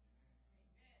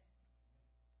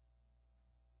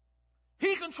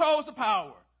 He controls the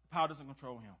power. The power doesn't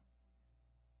control him.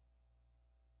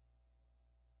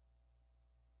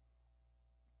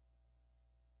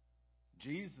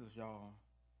 Jesus, y'all,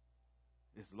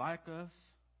 is like us,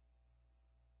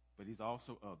 but he's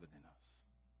also other than us.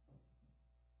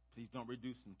 Please don't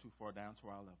reduce him too far down to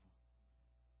our level.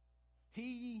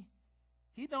 He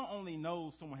don't only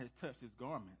knows someone has touched his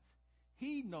garments,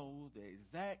 he knows the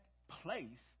exact place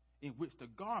in which the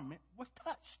garment was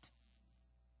touched.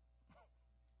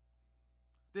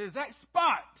 The exact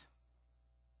spot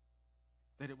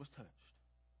that it was touched.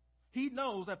 He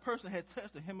knows that person had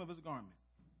touched the hem of his garment,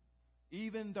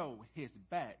 even though his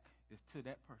back is to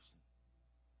that person.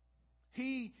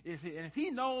 And if he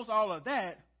knows all of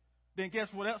that, then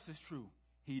guess what else is true?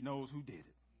 He knows who did it.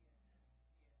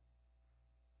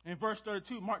 In verse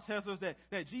 32, Mark tells us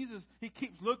that Jesus, he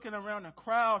keeps looking around the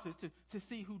crowd to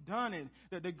see who done it.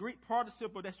 The Greek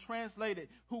participle that's translated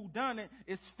who done it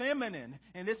is feminine.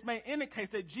 And this may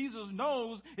indicate that Jesus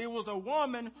knows it was a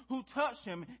woman who touched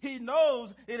him. He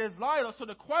knows it is Lila. So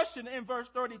the question in verse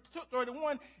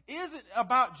 31 isn't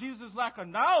about Jesus' lack of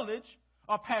knowledge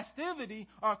or passivity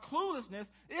or cluelessness.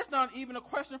 It's not even a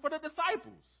question for the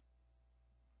disciples,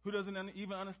 who doesn't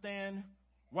even understand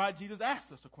why Jesus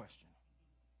asked us a question.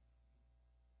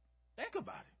 Think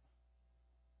about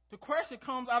it. The question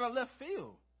comes out of left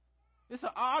field. It's an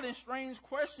odd and strange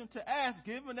question to ask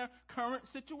given their current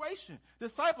situation.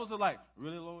 Disciples are like,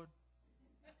 "Really, Lord?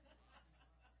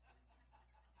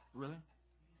 Really?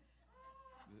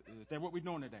 Is that what we're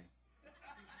doing today?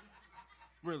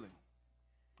 Really?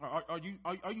 Are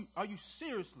you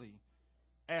seriously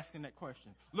asking that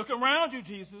question? Look around you,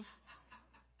 Jesus.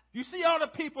 You see all the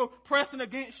people pressing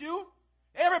against you?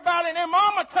 Everybody and their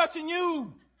mama touching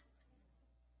you."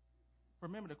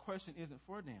 Remember, the question isn't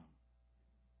for them.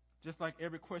 Just like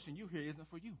every question you hear isn't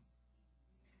for you.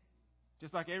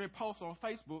 Just like every post on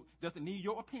Facebook doesn't need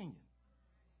your opinion.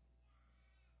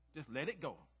 Just let it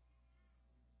go.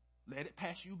 Let it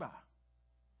pass you by.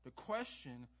 The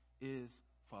question is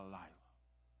for Lila.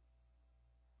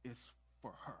 It's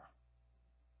for her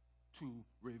to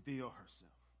reveal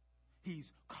herself. He's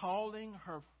calling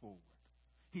her forward.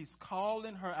 He's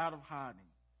calling her out of hiding.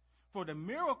 For the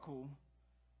miracle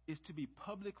is to be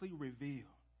publicly revealed.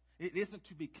 It isn't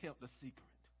to be kept a secret.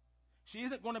 She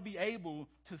isn't going to be able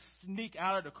to sneak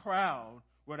out of the crowd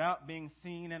without being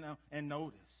seen and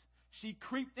noticed. She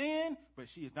creeped in, but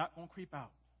she is not going to creep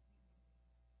out.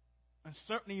 And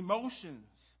certain emotions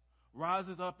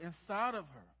rises up inside of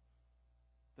her.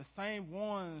 The same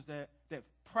ones that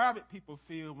private people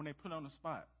feel when they put on the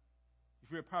spot.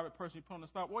 If you're a private person, you put on the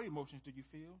spot, what emotions do you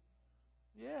feel?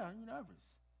 Yeah, you're nervous.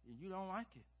 You don't like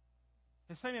it.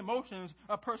 The same emotions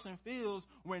a person feels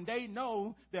when they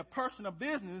know their personal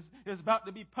business is about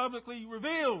to be publicly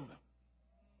revealed.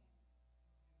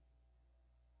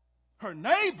 Her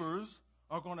neighbors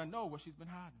are going to know what she's been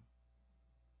hiding.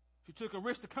 She took a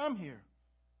risk to come here,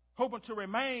 hoping to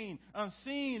remain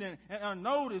unseen and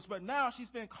unnoticed, but now she's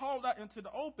been called out into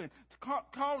the open,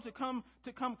 called to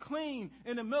come clean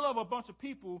in the middle of a bunch of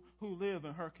people who live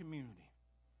in her community.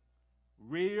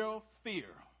 Real fear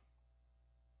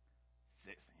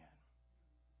sets in.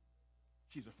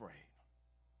 She's afraid.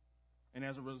 And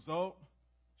as a result,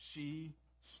 she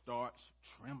starts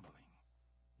trembling,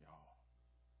 y'all.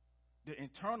 The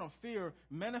internal fear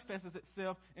manifests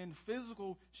itself in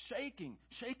physical shaking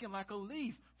like a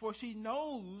leaf, for she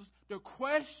knows the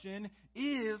question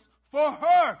is for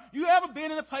her. You ever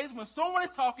been in a place when someone is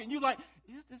talking, you're like,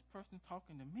 is this person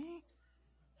talking to me?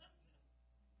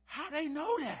 How they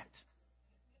know that?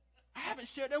 I haven't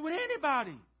shared that with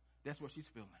anybody. That's what she's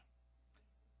feeling.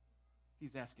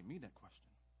 He's asking me that question.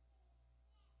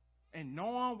 And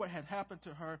knowing what had happened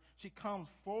to her, she comes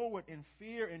forward in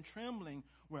fear and trembling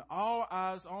with all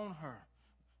eyes on her.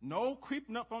 No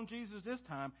creeping up on Jesus this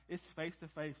time. It's face to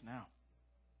face now.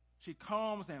 She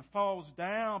comes and falls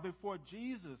down before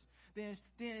Jesus. Then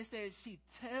it says she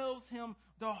tells him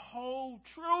the whole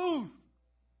truth.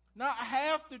 Not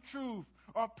half the truth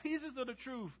or pieces of the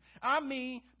truth. I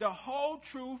mean the whole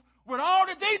truth with all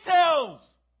the details.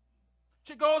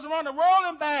 She goes around the world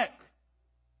and back,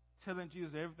 telling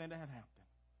Jesus everything that had happened.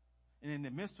 And in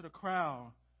the midst of the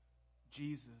crowd,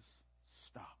 Jesus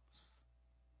stops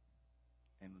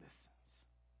and listens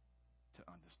to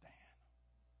understand.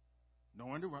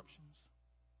 No interruptions.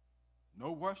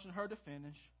 No rushing her to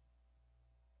finish.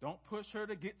 Don't push her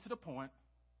to get to the point.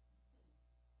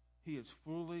 He is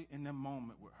fully in the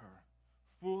moment with her,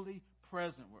 fully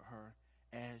present with her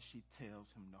as she tells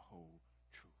him the whole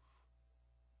truth.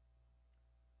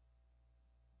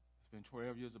 It's been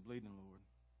 12 years of bleeding, Lord.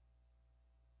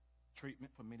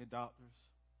 Treatment for many doctors.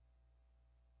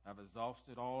 I've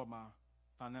exhausted all of my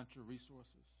financial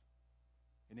resources.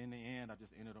 And in the end, I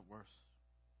just ended up worse.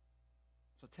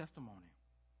 It's a testimony.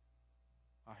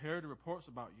 I heard the reports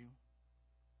about you,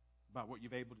 about what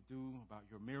you're able to do, about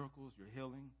your miracles, your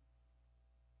healing.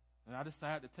 And I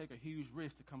decided to take a huge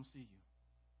risk to come see you.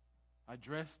 I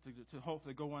dressed to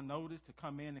hopefully go unnoticed, to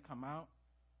come in and come out.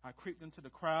 I creeped into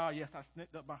the crowd. Yes, I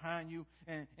sneaked up behind you.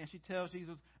 And she tells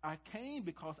Jesus, I came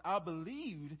because I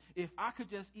believed if I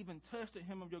could just even touch the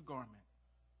hem of your garment,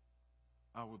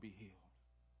 I would be healed.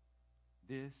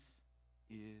 This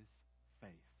is faith.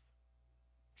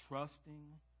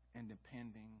 Trusting and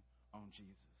depending on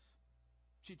Jesus.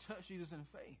 She touched Jesus in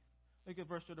faith. Look at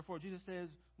verse 34. Jesus says,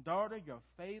 daughter, your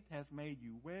faith has made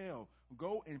you well.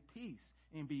 Go in peace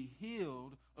and be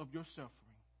healed of your suffering.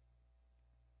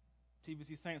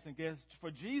 TVC saints and guests,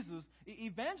 for Jesus,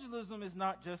 evangelism is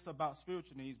not just about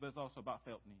spiritual needs, but it's also about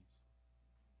felt needs.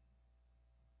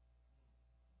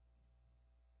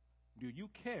 Do you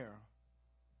care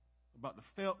about the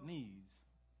felt needs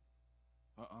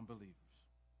of unbelievers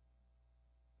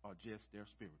or just their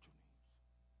spiritual needs?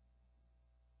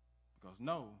 Because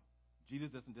no, Jesus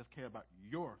doesn't just care about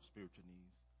your spiritual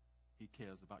needs. He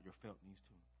cares about your felt needs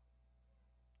too.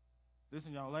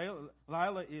 Listen, y'all,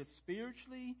 Lila is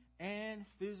spiritually and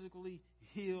physically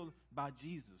healed by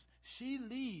Jesus. She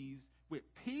leaves with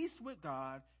peace with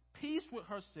God, peace with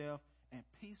herself, and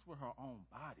peace with her own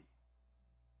body.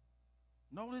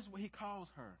 Notice what he calls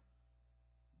her,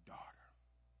 daughter.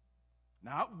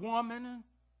 Not woman,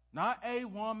 not a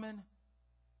woman,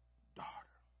 daughter.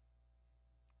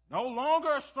 No longer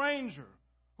a stranger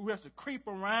who has to creep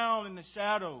around in the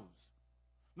shadows.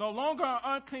 No longer an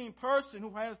unclean person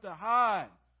who has to hide,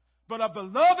 but a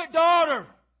beloved daughter.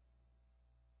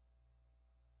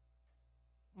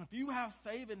 If you have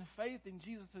saving faith in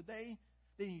Jesus today,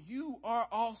 then you are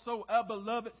also a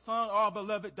beloved son or a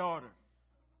beloved daughter.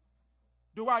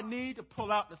 Do I need to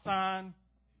pull out the sign?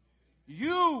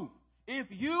 If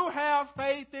you have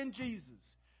faith in Jesus,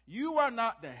 you are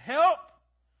not the help.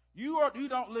 You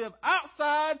don't live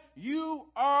outside. You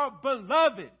are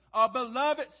beloved, a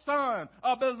beloved son,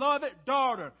 a beloved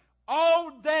daughter.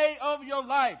 All day of your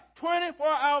life, 24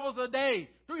 hours a day,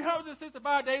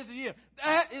 365 days a year.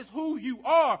 That is who you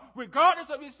are, regardless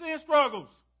of your sin struggles.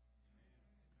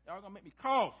 Y'all gonna make me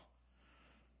cough.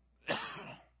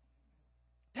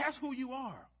 That's who you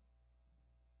are.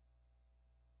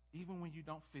 Even when you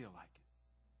don't feel like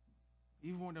it.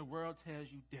 Even when the world tells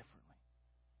you differently.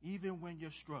 Even when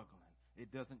you're struggling,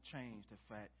 it doesn't change the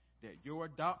fact that your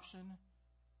adoption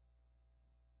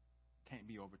can't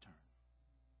be overturned.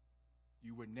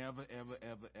 You will never, ever,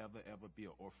 ever, ever, ever be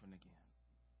an orphan again.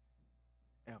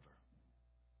 Ever.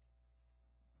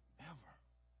 Ever.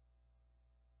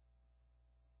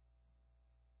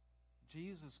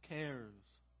 Jesus cares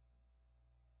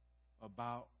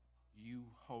about you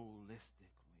holistically.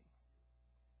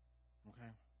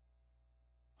 Okay?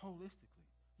 Holistically.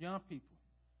 Young people,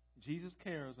 Jesus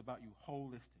cares about you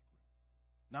holistically.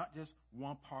 Not just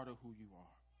one part of who you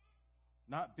are.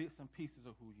 Not bits and pieces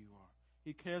of who you are.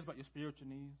 He cares about your spiritual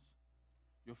needs,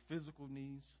 your physical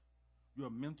needs, your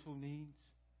mental needs,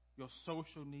 your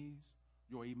social needs,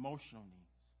 your emotional needs.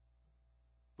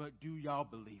 But do y'all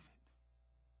believe it?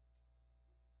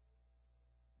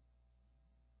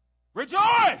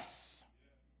 Rejoice!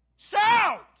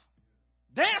 Shout!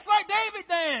 Dance like David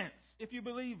danced, if you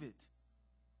believe it.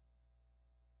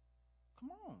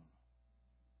 Come on.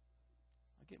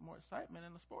 I get more excitement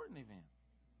in a sporting event.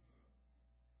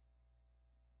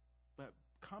 But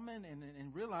coming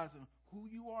and realizing who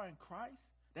you are in Christ,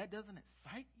 that doesn't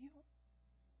excite you?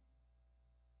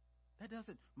 That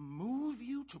doesn't move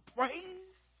you to praise?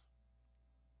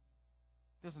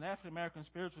 There's an African American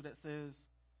spiritual that says,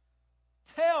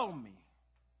 tell me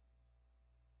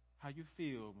how you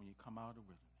feel when you come out of the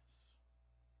wilderness.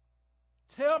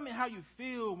 Tell me how you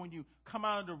feel when you come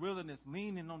out of the wilderness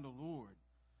leaning on the Lord.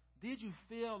 Did you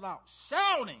feel like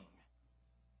shouting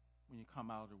when you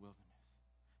come out of the wilderness?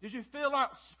 Did you feel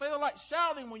like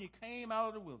shouting when you came out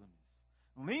of the wilderness?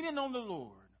 Leaning on the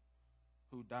Lord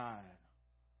who died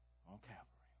on Calvary.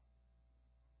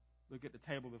 Look at the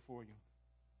table before you.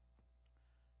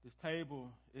 This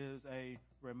table is a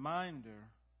reminder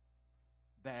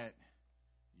that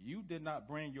you did not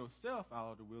bring yourself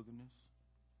out of the wilderness.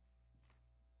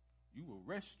 You were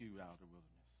rescued out of the wilderness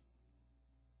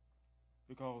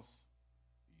because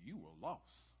you were lost.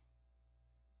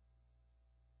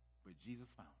 But Jesus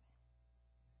found you.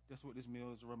 That's what this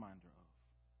meal is a reminder of.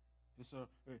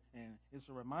 It's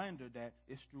a reminder that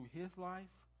it's through his life,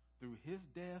 through his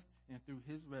death, and through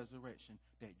his resurrection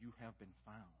that you have been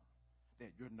found,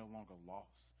 that you're no longer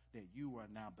lost, that you are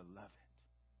now beloved.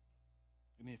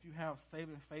 And if you have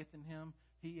saving faith in him,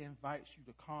 he invites you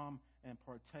to come and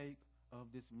partake of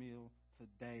this meal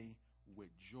today with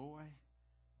joy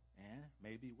and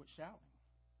maybe with shouting,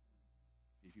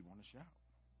 if you want to shout.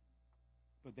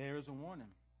 But there is a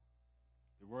warning.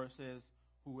 The word says,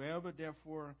 whoever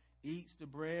therefore eats the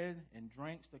bread and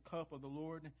drinks the cup of the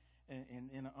Lord in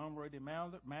an unworthy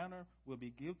manner will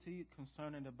be guilty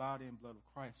concerning the body and blood of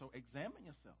Christ. So examine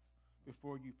yourself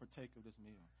before you partake of this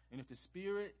meal. And if the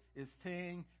Spirit is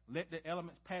saying, let the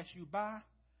elements pass you by,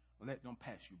 let them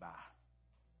pass you by.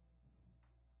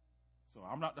 So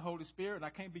I'm not the Holy Spirit, and I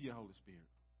can't be your Holy Spirit.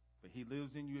 But he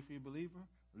lives in you if you're a believer.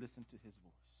 Listen to his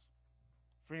voice.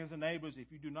 Friends and neighbors,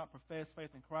 if you do not profess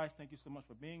faith in Christ, thank you so much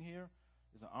for being here.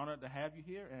 It's an honor to have you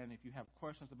here. And if you have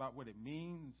questions about what it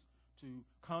means to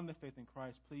come to faith in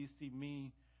Christ, please see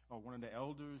me or one of the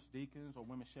elders, deacons, or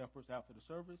women shepherds after the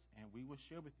service, and we will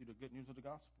share with you the good news of the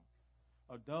gospel.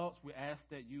 Adults, we ask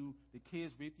that the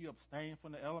kids with you, abstain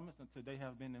from the elements until they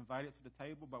have been invited to the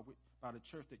table by the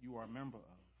church that you are a member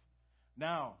of.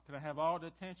 Now, can I have all the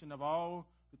attention of all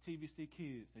the TVC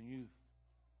kids and youth?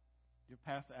 Give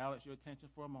Pastor Alex your attention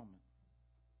for a moment.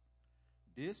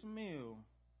 This meal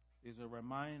is a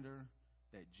reminder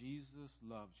that Jesus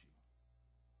loves you.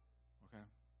 Okay?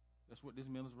 That's what this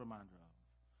meal is a reminder of.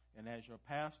 And as your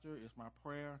pastor, it's my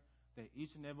prayer that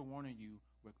each and every one of you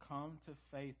will come to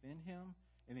faith in him,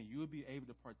 and that you will be able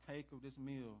to partake of this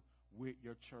meal with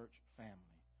your church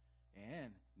family.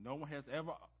 And no one has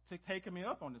ever taken me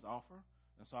up on this offer,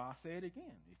 and so I'll say it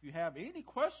again. If you have any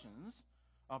questions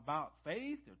about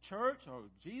faith or church or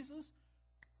Jesus,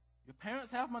 your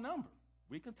parents have my number.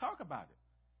 We can talk about it.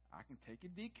 I can take you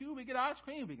to DQ, we get ice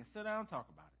cream, we can sit down and talk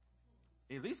about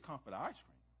it. At least come for the ice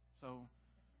cream. So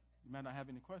you might not have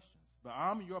any questions. But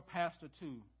I'm your pastor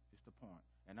too, is the point.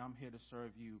 And I'm here to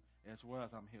serve you as well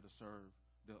as I'm here to serve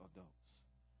the adults.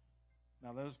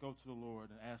 Now let us go to the Lord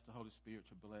and ask the Holy Spirit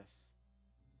to bless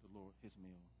the Lord, his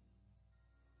meal.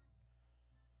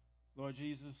 Lord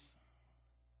Jesus,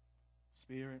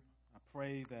 Spirit, I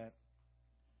pray that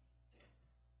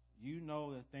you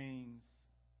know the things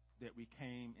that we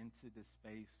came into this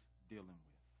space dealing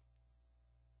with.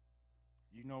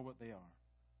 You know what they are.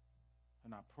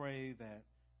 And I pray that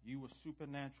you will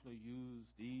supernaturally use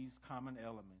these common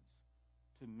elements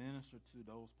to minister to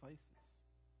those places,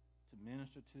 to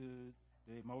minister to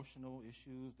the emotional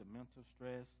issues, the mental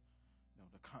stress,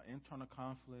 the internal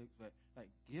conflicts. Like,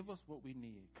 give us what we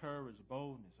need: courage,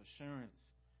 boldness, assurance.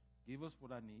 Give us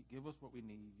what I need. Give us what we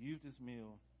need. Use this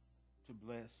meal to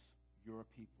bless your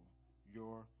people,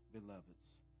 your beloveds.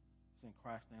 It's in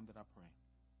Christ's name that I pray.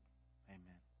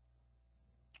 Amen.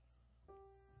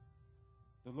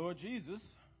 The Lord Jesus,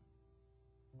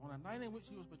 on a night in which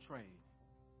he was betrayed,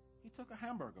 he took a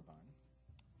hamburger bun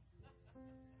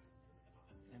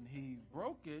and he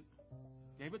broke it,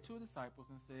 gave it to his disciples,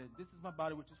 and said, "This is my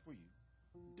body which is for you.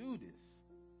 Do this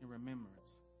in remembrance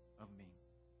of me."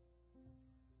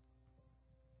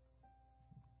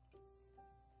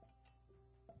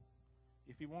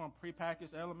 If you want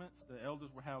prepackaged elements, the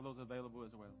elders will have those available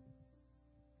as well.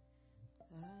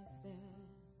 I stand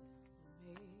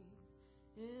amazed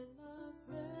in the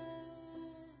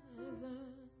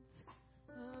presence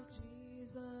of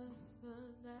Jesus the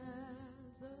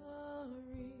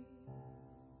Nazarene,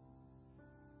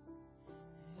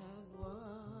 and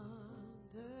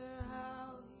wonder how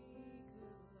he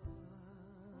could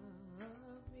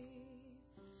love me,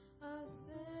 a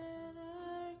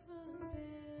sinner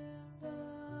condemned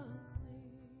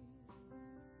unclean.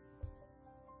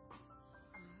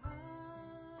 How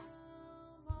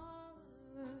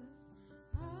marvelous,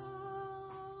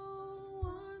 how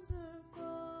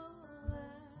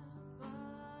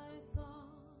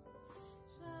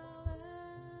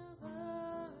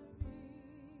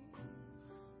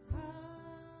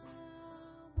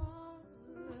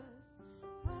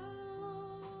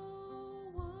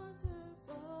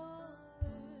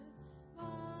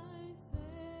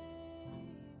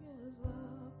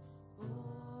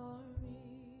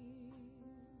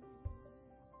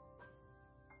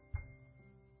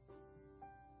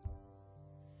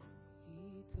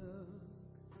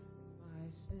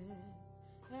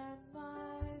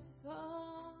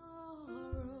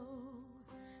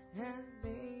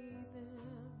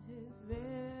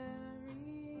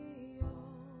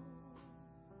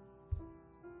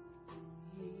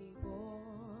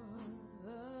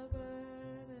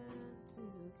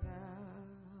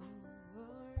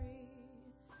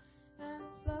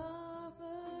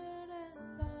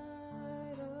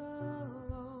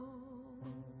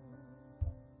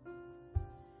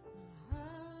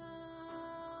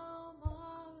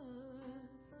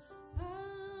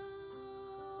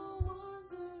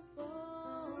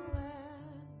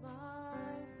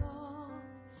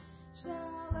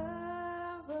shall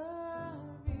ever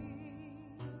be.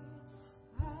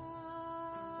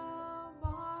 How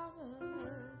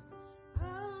marvelous,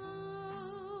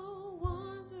 how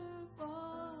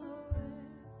wonderful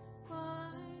is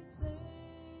my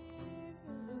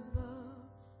Savior's love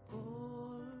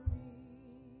for me.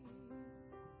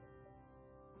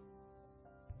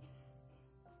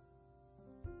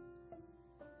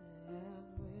 And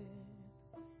with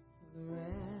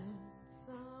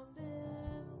ransomed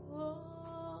in glory,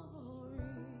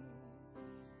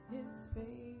 His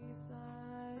face I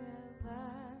at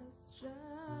last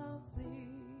shall see.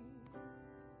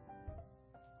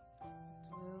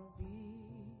 'Twill be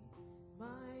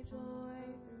my joy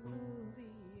through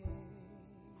the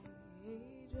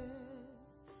ages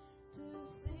to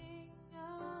sing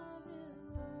of His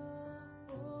love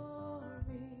for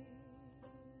me.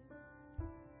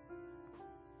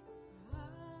 How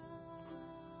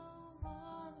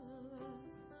marvelous,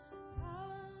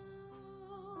 how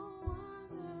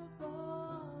wonderful,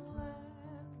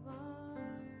 and my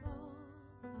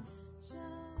song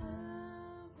shall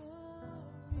ever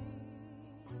be.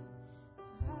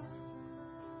 How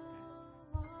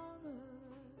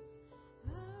marvelous,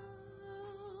 how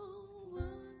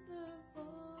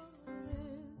wonderful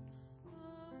is my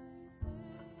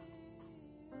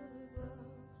Savior's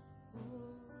love for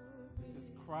me. This is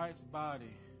Christ's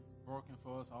body broken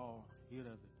for us all. He does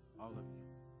it, all of you.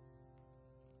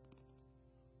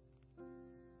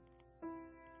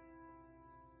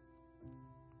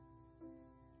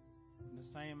 In the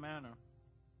same manner,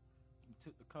 He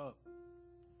took the cup,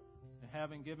 and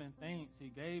having given thanks, He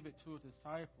gave it to His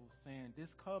disciples, saying,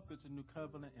 "This cup is the new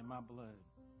covenant in my blood,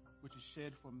 which is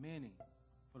shed for many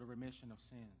for the remission of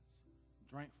sins.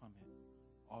 Drink from it,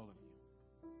 all of you."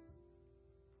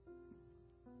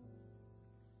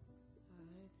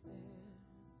 I stand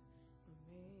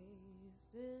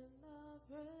amazed in the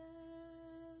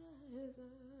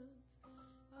presence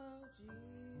of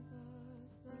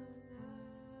Jesus the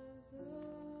Nazarene,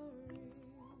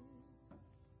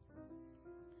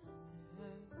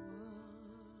 and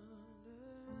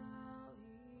wonder how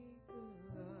He could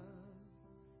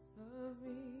love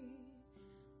me,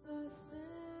 the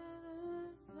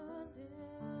sinner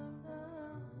condemned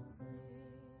unclean.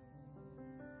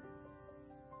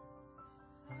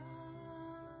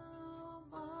 How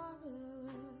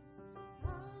marvelous,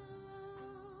 how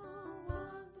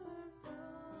wonderful,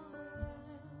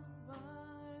 and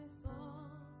my song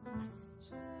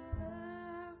shall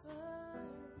ever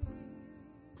be.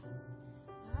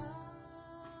 How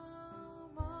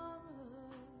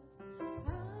marvelous,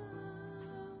 how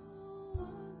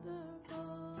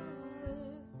wonderful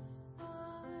is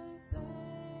my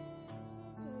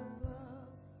Savior's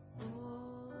love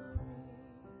for me.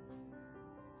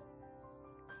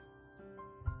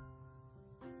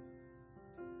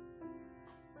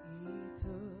 He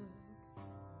took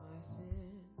my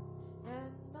sin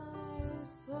and my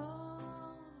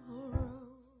sorrow.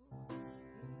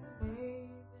 He made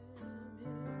them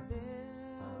His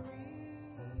very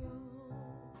own,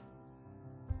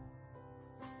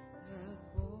 and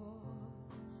bore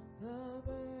the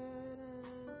burden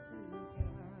to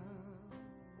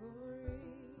Calvary,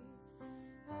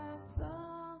 and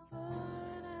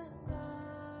suffered and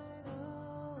died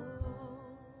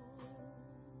alone.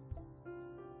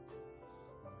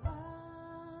 How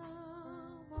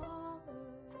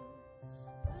marvelous,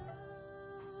 how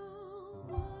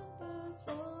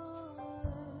wonderful,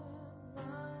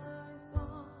 and my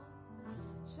song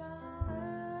shall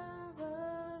ever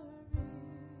be.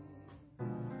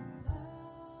 How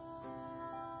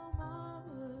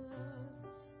marvelous,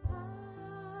 how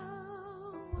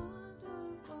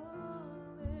wonderful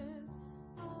is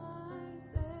my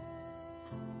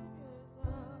Savior's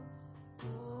love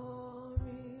for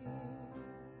me.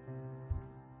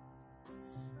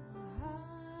 How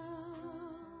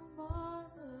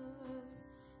marvelous,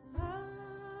 how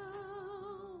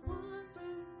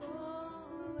wonderful,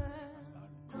 and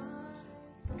my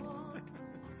song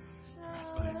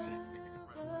shall ever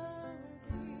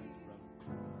be.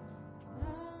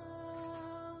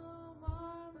 How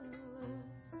marvelous,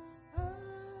 how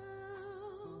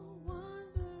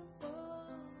wonderful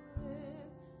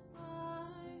is my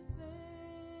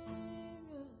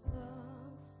Savior's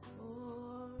love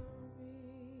for me.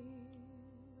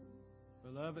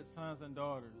 Beloved sons and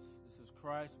daughters, this is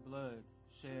Christ's blood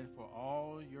shed for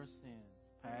all your sins,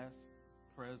 past,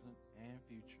 present, and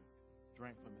future.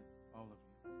 Drink from it, all of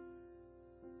you.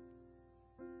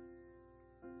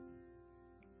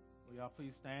 Will y'all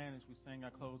please stand as we sing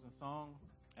our closing song?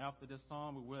 After this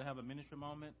song, we will have a ministry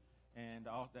moment, and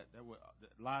the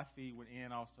live feed would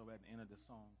end also at the end of the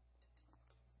song.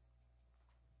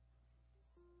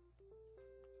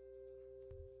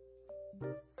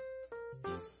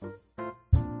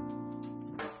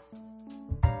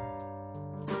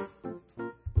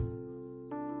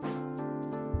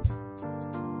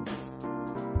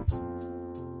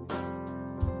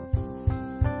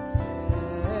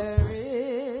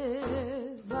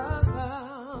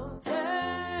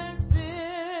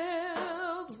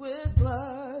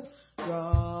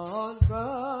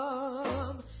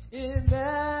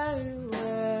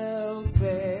 Emmanuel's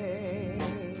vein,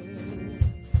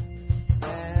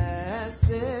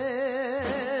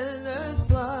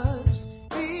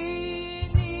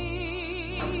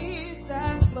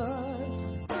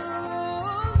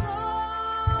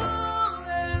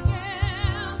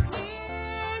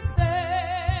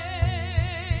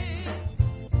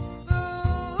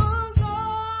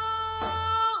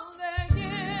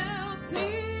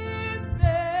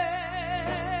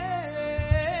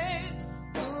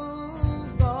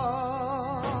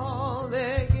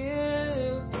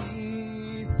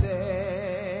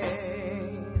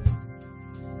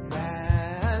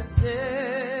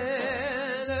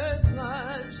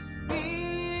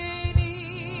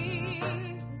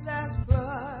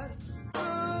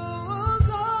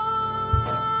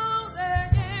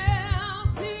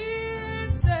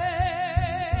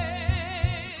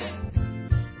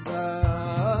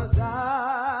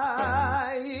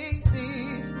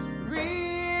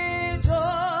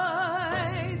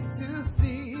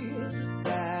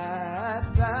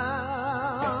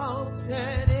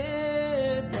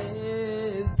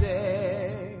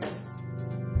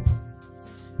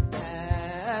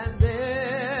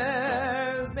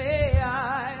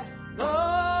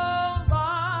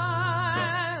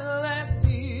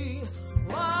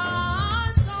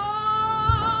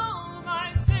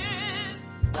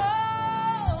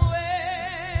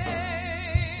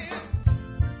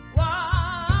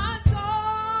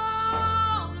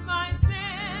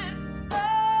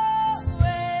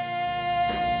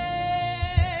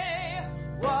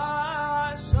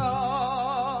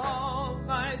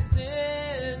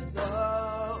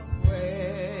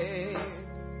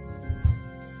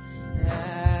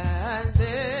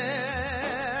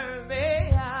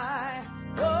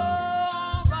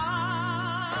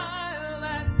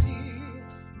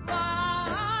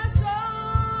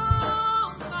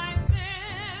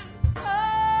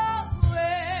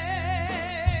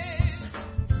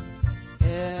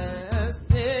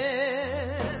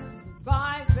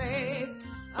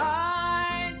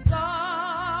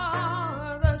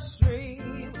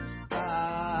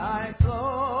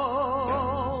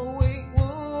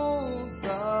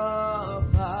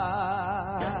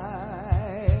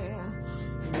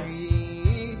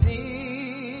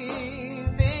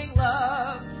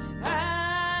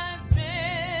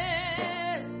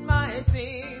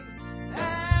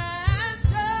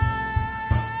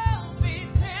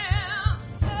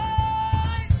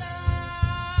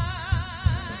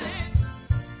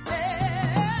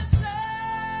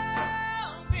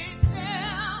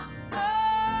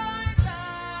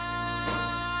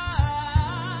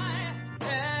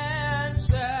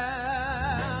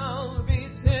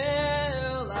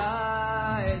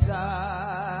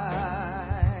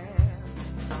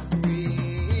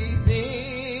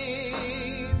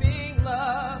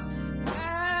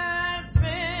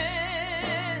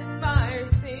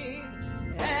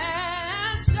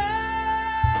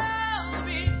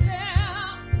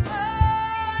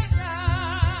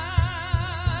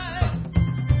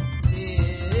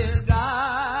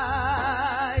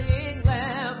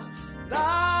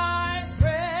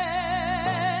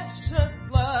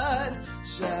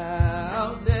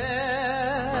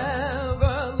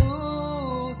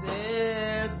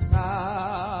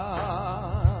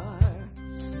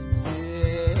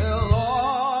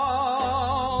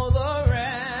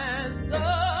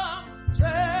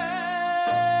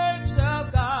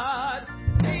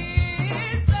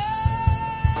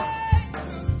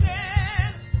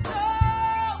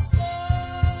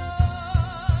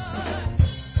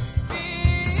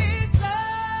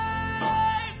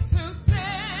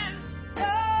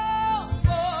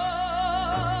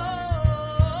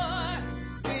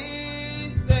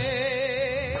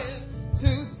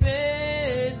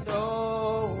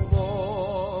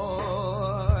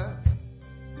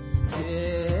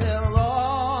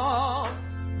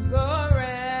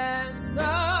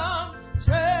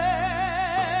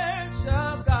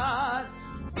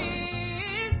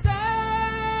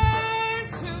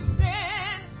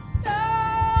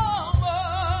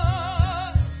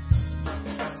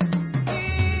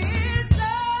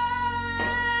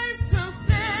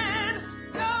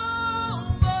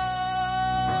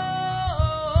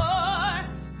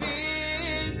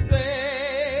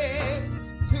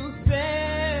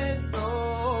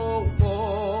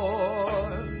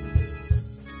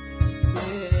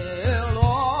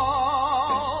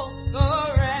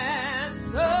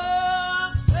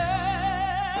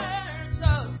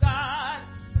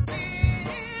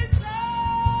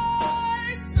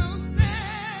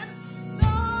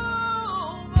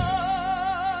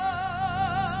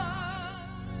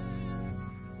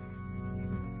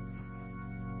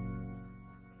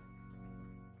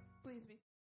 Please be